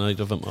 Bellowing out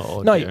of him.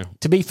 Oh, Now, dear.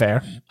 to be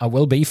fair, I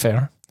will be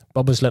fair.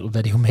 Bubba's little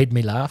video made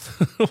me laugh.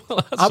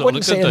 Well, that's I all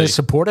wouldn't it say could in a do.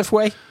 supportive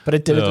way, but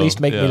it did at least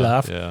make me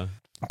laugh. Yeah.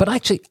 But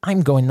actually,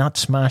 I'm going that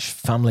Smash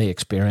Family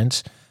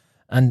Experience.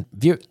 And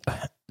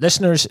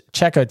listeners,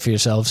 check out for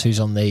yourselves who's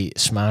on the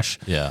Smash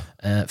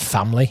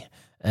family.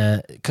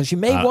 Because you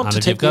may want and to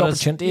if take you've the got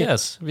opportunity.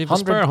 yes, if you've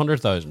spare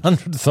 100,000.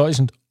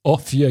 100,000,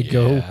 off you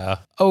go. Yeah.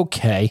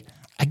 Okay.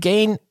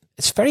 Again,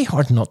 it's very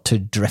hard not to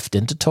drift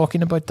into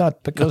talking about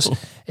that because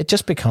it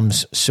just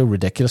becomes so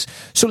ridiculous.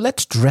 So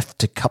let's drift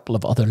to a couple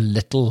of other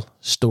little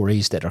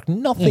stories that are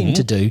nothing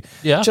to do,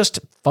 just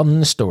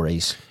fun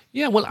stories.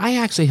 Yeah, well, I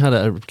actually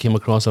came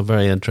across a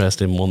very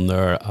interesting one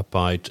there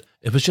about,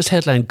 it was just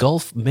headline,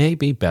 golf may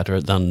be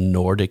better than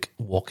Nordic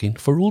walking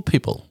for old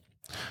people.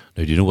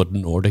 Now, do you know what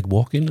Nordic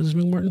walking is,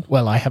 Martin?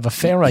 Well, I have a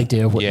fair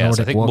idea what Yes,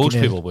 Nordic I think walking most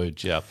is. people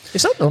would, yeah.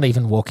 Is that not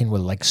even walking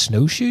with like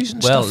snowshoes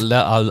and stuff?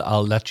 Well,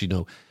 I'll let you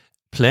know.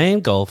 Playing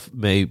golf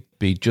may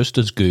be just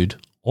as good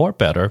or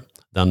better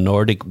than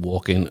Nordic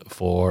walking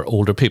for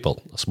older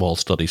people, a small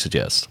study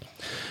suggests.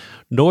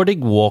 Nordic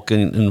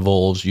walking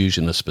involves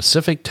using a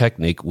specific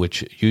technique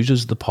which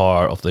uses the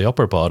power of the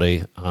upper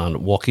body and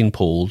walking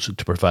poles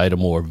to provide a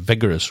more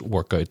vigorous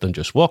workout than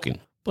just walking.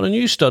 But a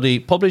new study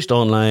published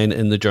online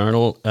in the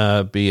journal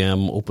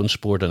BM Open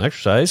Sport and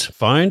Exercise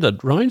found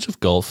that rounds of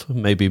golf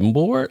may be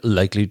more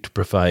likely to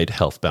provide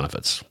health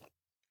benefits.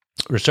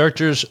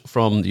 Researchers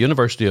from the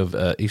University of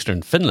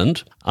Eastern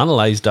Finland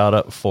analysed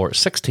data for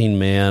 16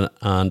 men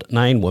and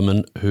 9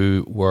 women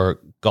who were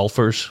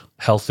golfers,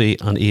 healthy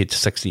and aged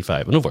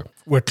 65 and over.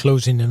 We're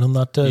closing in on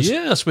that, Des.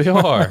 Yes, we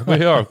are.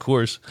 We are, of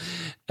course.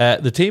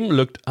 The team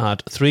looked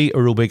at 3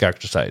 aerobic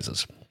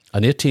exercises,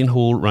 an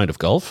 18-hole round of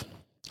golf,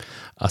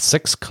 a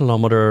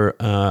 6-kilometre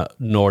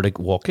Nordic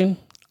walking,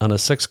 and a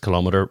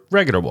 6-kilometre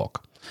regular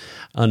walk,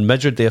 and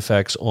measured the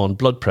effects on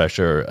blood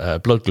pressure,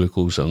 blood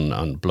glucose,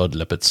 and blood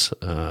lipids,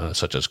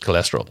 such as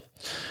cholesterol.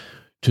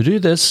 To do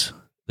this,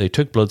 they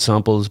took blood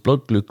samples,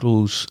 blood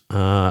glucose,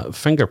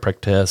 finger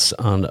prick tests,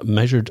 and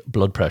measured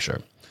blood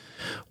pressure.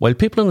 While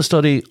people in the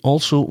study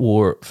also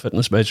wore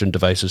fitness measuring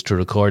devices to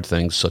record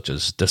things such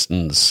as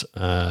distance,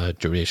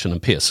 duration,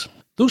 and pace.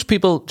 Those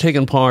people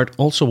taking part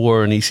also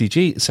wore an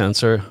ECG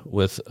sensor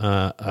with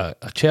a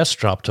chest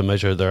strap to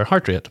measure their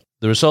heart rate.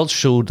 The results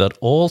showed that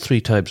all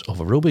 3 types of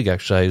aerobic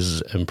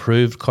exercises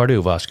improved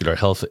cardiovascular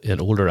health in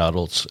older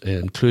adults,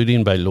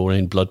 including by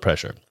lowering blood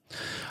pressure.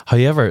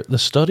 However, the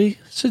study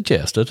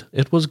suggested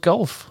it was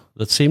golf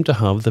that seemed to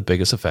have the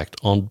biggest effect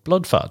on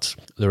blood fats.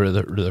 The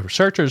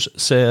researchers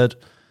said,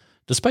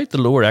 despite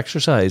the lower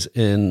exercise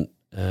in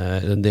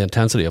the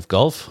intensity of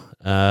golf,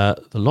 the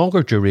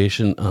longer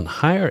duration and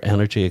higher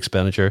energy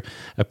expenditure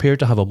appeared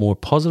to have a more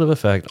positive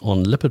effect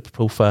on lipid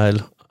profile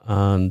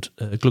and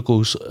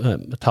glucose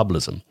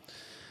metabolism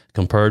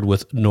compared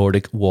with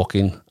Nordic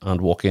walking and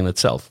walking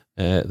itself.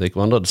 They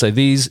go on to say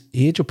these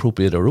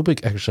age-appropriate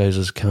aerobic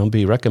exercises can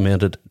be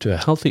recommended to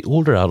healthy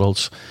older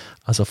adults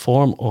as a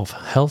form of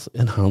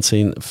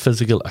health-enhancing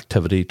physical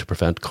activity to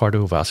prevent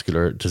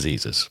cardiovascular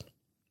diseases.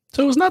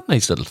 So isn't that a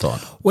nice little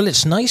thought? Well,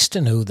 it's nice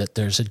to know that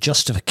there's a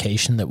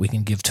justification that we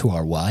can give to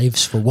our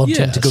wives for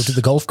wanting to go to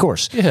the golf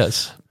course.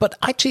 Yes. But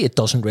actually, it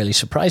doesn't really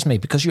surprise me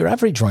because your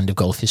average round of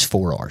golf is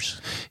 4 hours.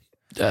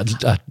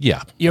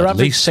 Yeah. Your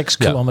average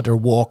 6-kilometre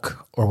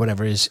walk or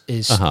whatever is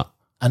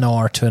an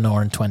hour to an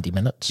hour and 20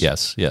 minutes.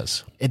 Yes.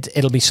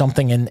 It'll be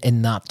something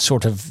in that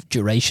sort of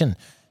duration.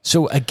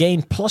 So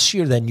again, plus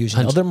you're then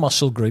using other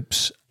muscle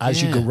groups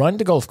as you go round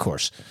the golf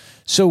course.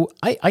 So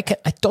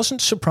it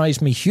doesn't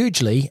surprise me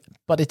hugely,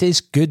 but it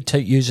is good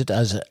to use it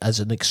as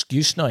an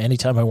excuse now.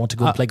 Anytime I want to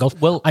go and play golf,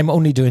 well, I'm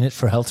only doing it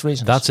for health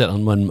reasons. That's it.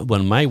 And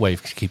when my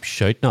wife keeps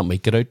shouting at me,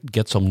 get out,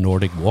 get some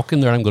Nordic walk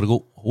in there, I'm going to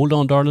go, hold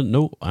on, darling.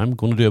 No, I'm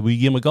going to do a wee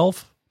game of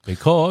golf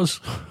because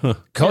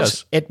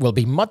it will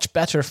be much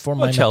better for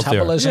my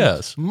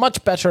metabolism,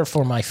 much better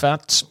for my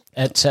fats,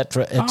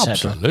 etc.,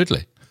 etc.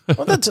 Absolutely.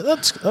 Well,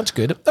 that's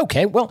good.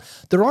 Okay, well,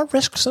 there are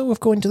risks, though, of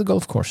going to the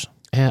golf course.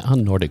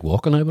 And Nordic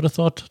walking, I would have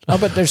thought.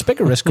 But there's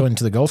bigger risk going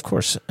to the golf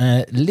course.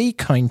 Lee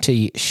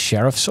County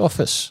Sheriff's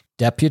Office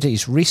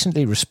deputies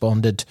recently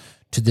responded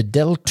to the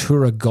Del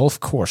Tura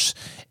Golf Course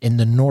in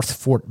the North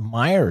Fort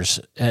Myers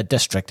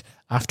district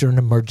after an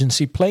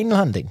emergency plane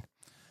landing.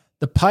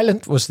 The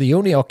pilot was the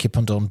only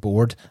occupant on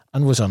board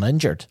and was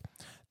uninjured.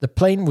 The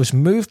plane was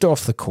moved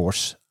off the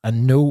course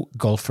and no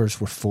golfers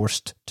were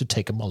forced to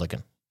take a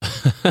mulligan.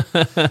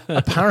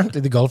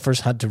 Apparently, the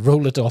golfers had to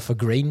roll it off a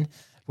green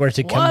where it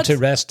had come to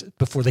rest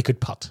before they could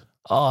putt.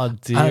 Oh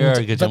dear!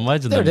 Could you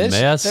imagine the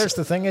mess? There's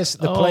the thing: is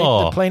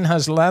the plane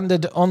has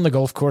landed on the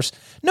golf course?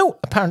 No,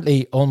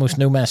 apparently, almost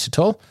no mess at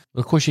all.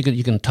 Well, of course,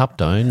 you can tap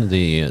down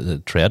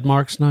the tread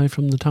marks now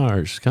from the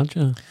tires, can't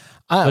you?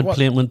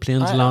 When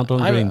planes land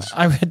on greens.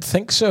 I would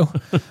think so.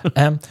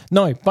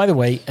 Now, by the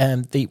way,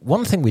 the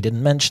one thing we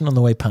didn't mention on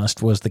the way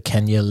past was the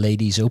Kenya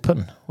Ladies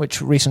Open,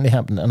 which recently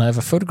happened. And I have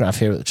a photograph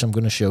here which I'm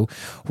going to show,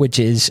 which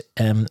is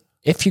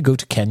if you go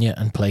to Kenya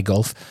and play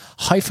golf,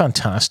 how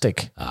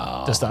fantastic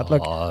does that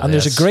look? And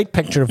there's a great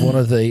picture of one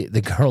of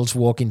the girls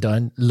walking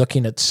down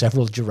looking at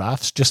several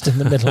giraffes just in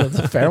the middle of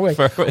the fairway.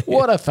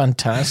 What a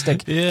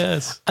fantastic.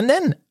 Yes. And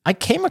then I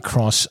came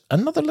across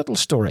another little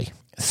story.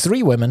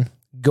 3 women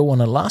go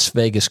on a Las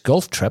Vegas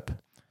golf trip,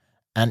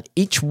 and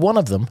each one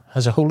of them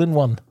has a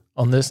hole-in-one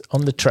on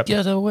the trip.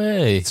 Get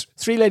away.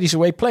 3 ladies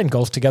away playing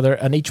golf together,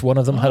 and each one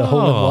of them had a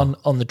hole-in-one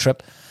on the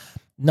trip.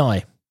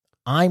 Now,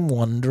 I'm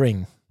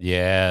wondering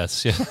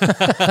Yes. Yeah.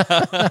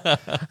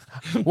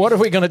 What are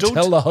we going to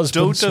tell the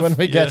husbands when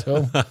we get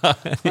home?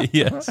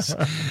 Yes.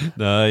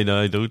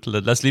 No, don't.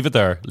 Let's leave it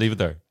there. Leave it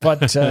there. But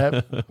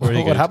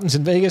what happens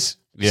in Vegas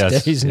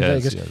stays in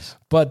Vegas. Yes.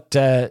 But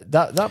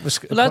that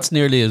was... Well, that's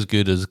nearly as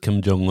good as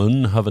Kim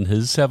Jong-un having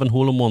his 7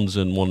 hole-in-ones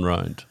in one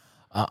round.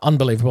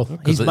 Unbelievable.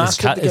 He's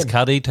mastered the game. His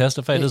caddy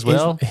testified as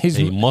well.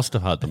 He must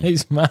have had them.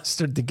 He's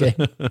mastered the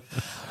game.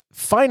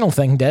 Final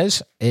thing,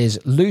 Des, is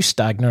Lou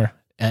Stagner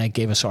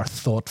gave us our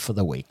thought for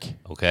the week.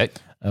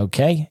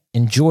 Okay.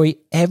 Enjoy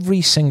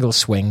every single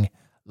swing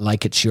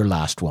like it's your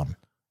last one.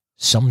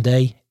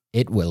 Someday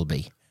it will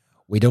be.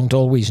 We don't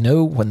always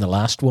know when the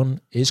last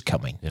one is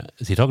coming. Yeah.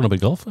 Is he talking about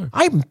golf there?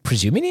 I'm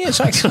presuming he is,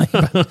 actually.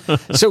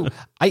 So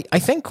I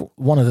think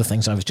one of the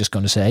things I was just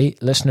going to say,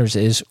 listeners,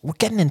 is we're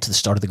getting into the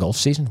start of the golf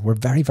season. We're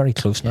very, very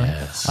close now.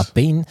 Yes. I've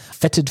been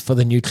fitted for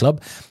the new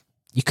club.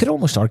 You could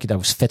almost argue that I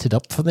was fitted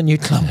up for the new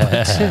club.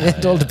 But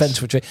it all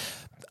depends which way.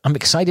 I'm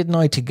excited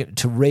now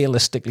to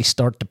realistically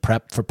start to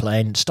prep for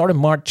playing. Start of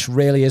March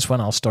really is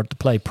when I'll start to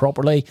play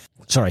properly.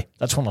 Sorry,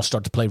 that's when I'll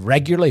start to play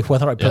regularly.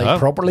 Whether I play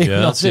properly or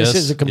not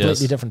is a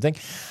completely different thing.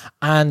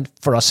 And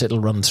for us,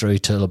 it'll run through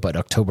till about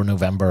October,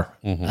 November,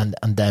 and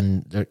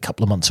then a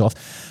couple of months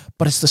off.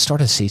 But it's the start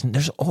of the season.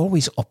 There's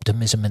always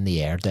optimism in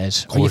the air,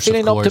 Des. Are you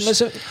feeling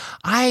optimism?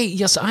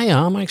 Yes, I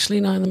am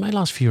actually. Now, in my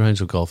last few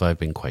rounds of golf, I've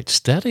been quite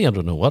steady. I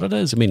don't know what it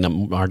is. I mean,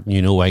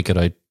 I get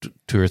out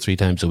 2 or 3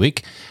 times a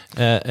week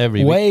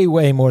every week.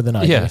 Way more than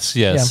I do. Yes.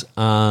 Yeah.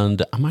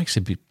 And I'm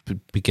actually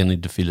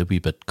beginning to feel a wee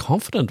bit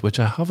confident, which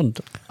I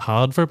haven't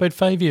had for about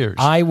 5 years.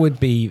 I would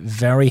be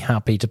very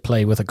happy to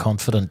play with a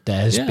confident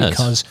Des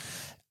because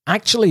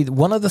actually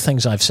one of the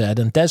things I've said,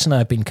 and Des and I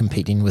have been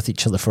competing with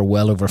each other for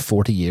well over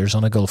 40 years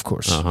on a golf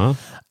course.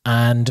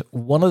 And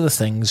one of the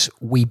things,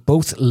 we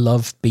both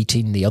love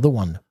beating the other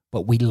one,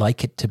 but we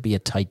like it to be a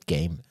tight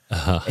game.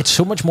 It's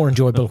so much more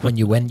enjoyable when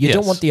you win. You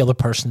don't want the other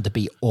person to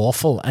be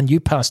awful. And you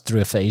passed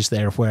through a phase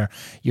there where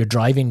your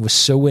driving was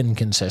so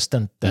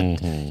inconsistent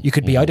that you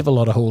could be out of a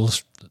lot of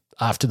holes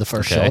after the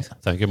first shot.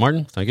 Thank you,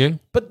 Martin. Thank you.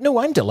 But no,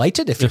 I'm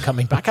delighted if you're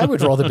coming back. I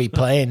would rather be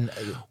playing.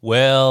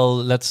 Well,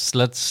 let's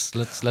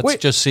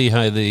just see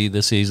how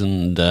the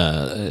season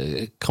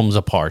comes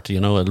apart.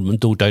 You know,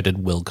 no doubt it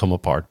will come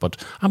apart, but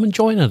I'm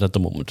enjoying it at the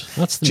moment.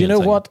 That's the Do you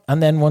know thing. what?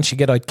 And then once you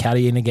get out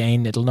caddying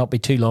again, it'll not be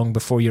too long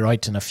before you're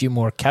out in a few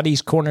more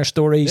Caddy's Corner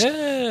stories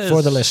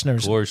for the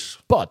listeners. Of course.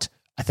 But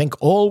I think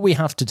all we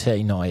have to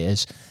say now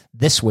is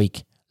this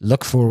week,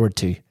 look forward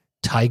to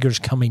Tiger's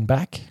coming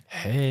back.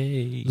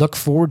 Hey. Look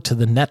forward to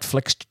the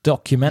Netflix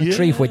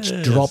documentary, which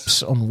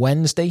drops on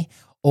Wednesday,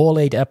 all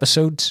 8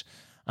 episodes.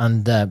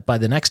 And by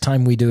the next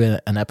time we do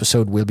an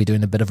episode, we'll be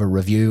doing a bit of a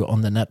review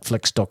on the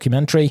Netflix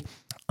documentary.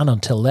 And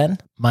until then,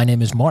 my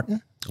name is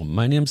Martin.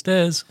 My name's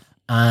Des.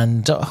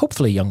 And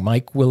hopefully young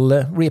Mike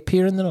will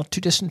reappear in the not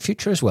too distant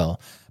future as well.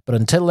 But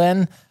until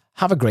then,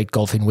 have a great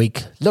golfing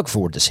week. Look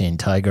forward to seeing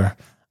Tiger.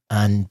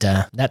 And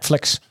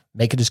Netflix,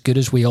 make it as good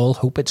as we all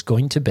hope it's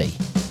going to be.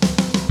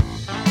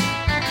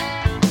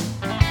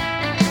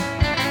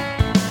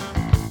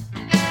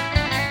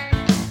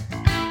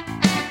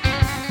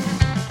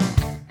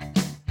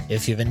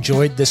 If you've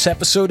enjoyed this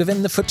episode of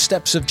In the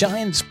Footsteps of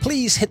Giants,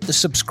 please hit the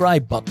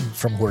subscribe button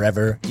from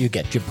wherever you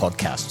get your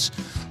podcasts.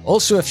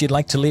 Also, if you'd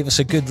like to leave us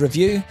a good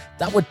review,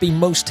 that would be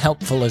most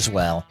helpful as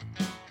well.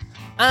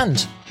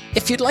 And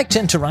if you'd like to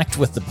interact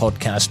with the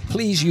podcast,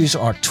 please use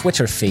our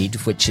Twitter feed,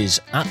 which is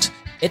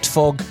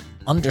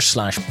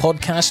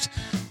 @itfog_podcast,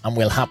 and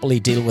we'll happily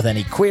deal with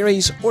any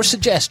queries or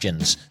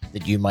suggestions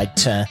that you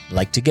might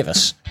like to give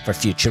us for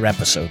future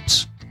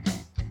episodes.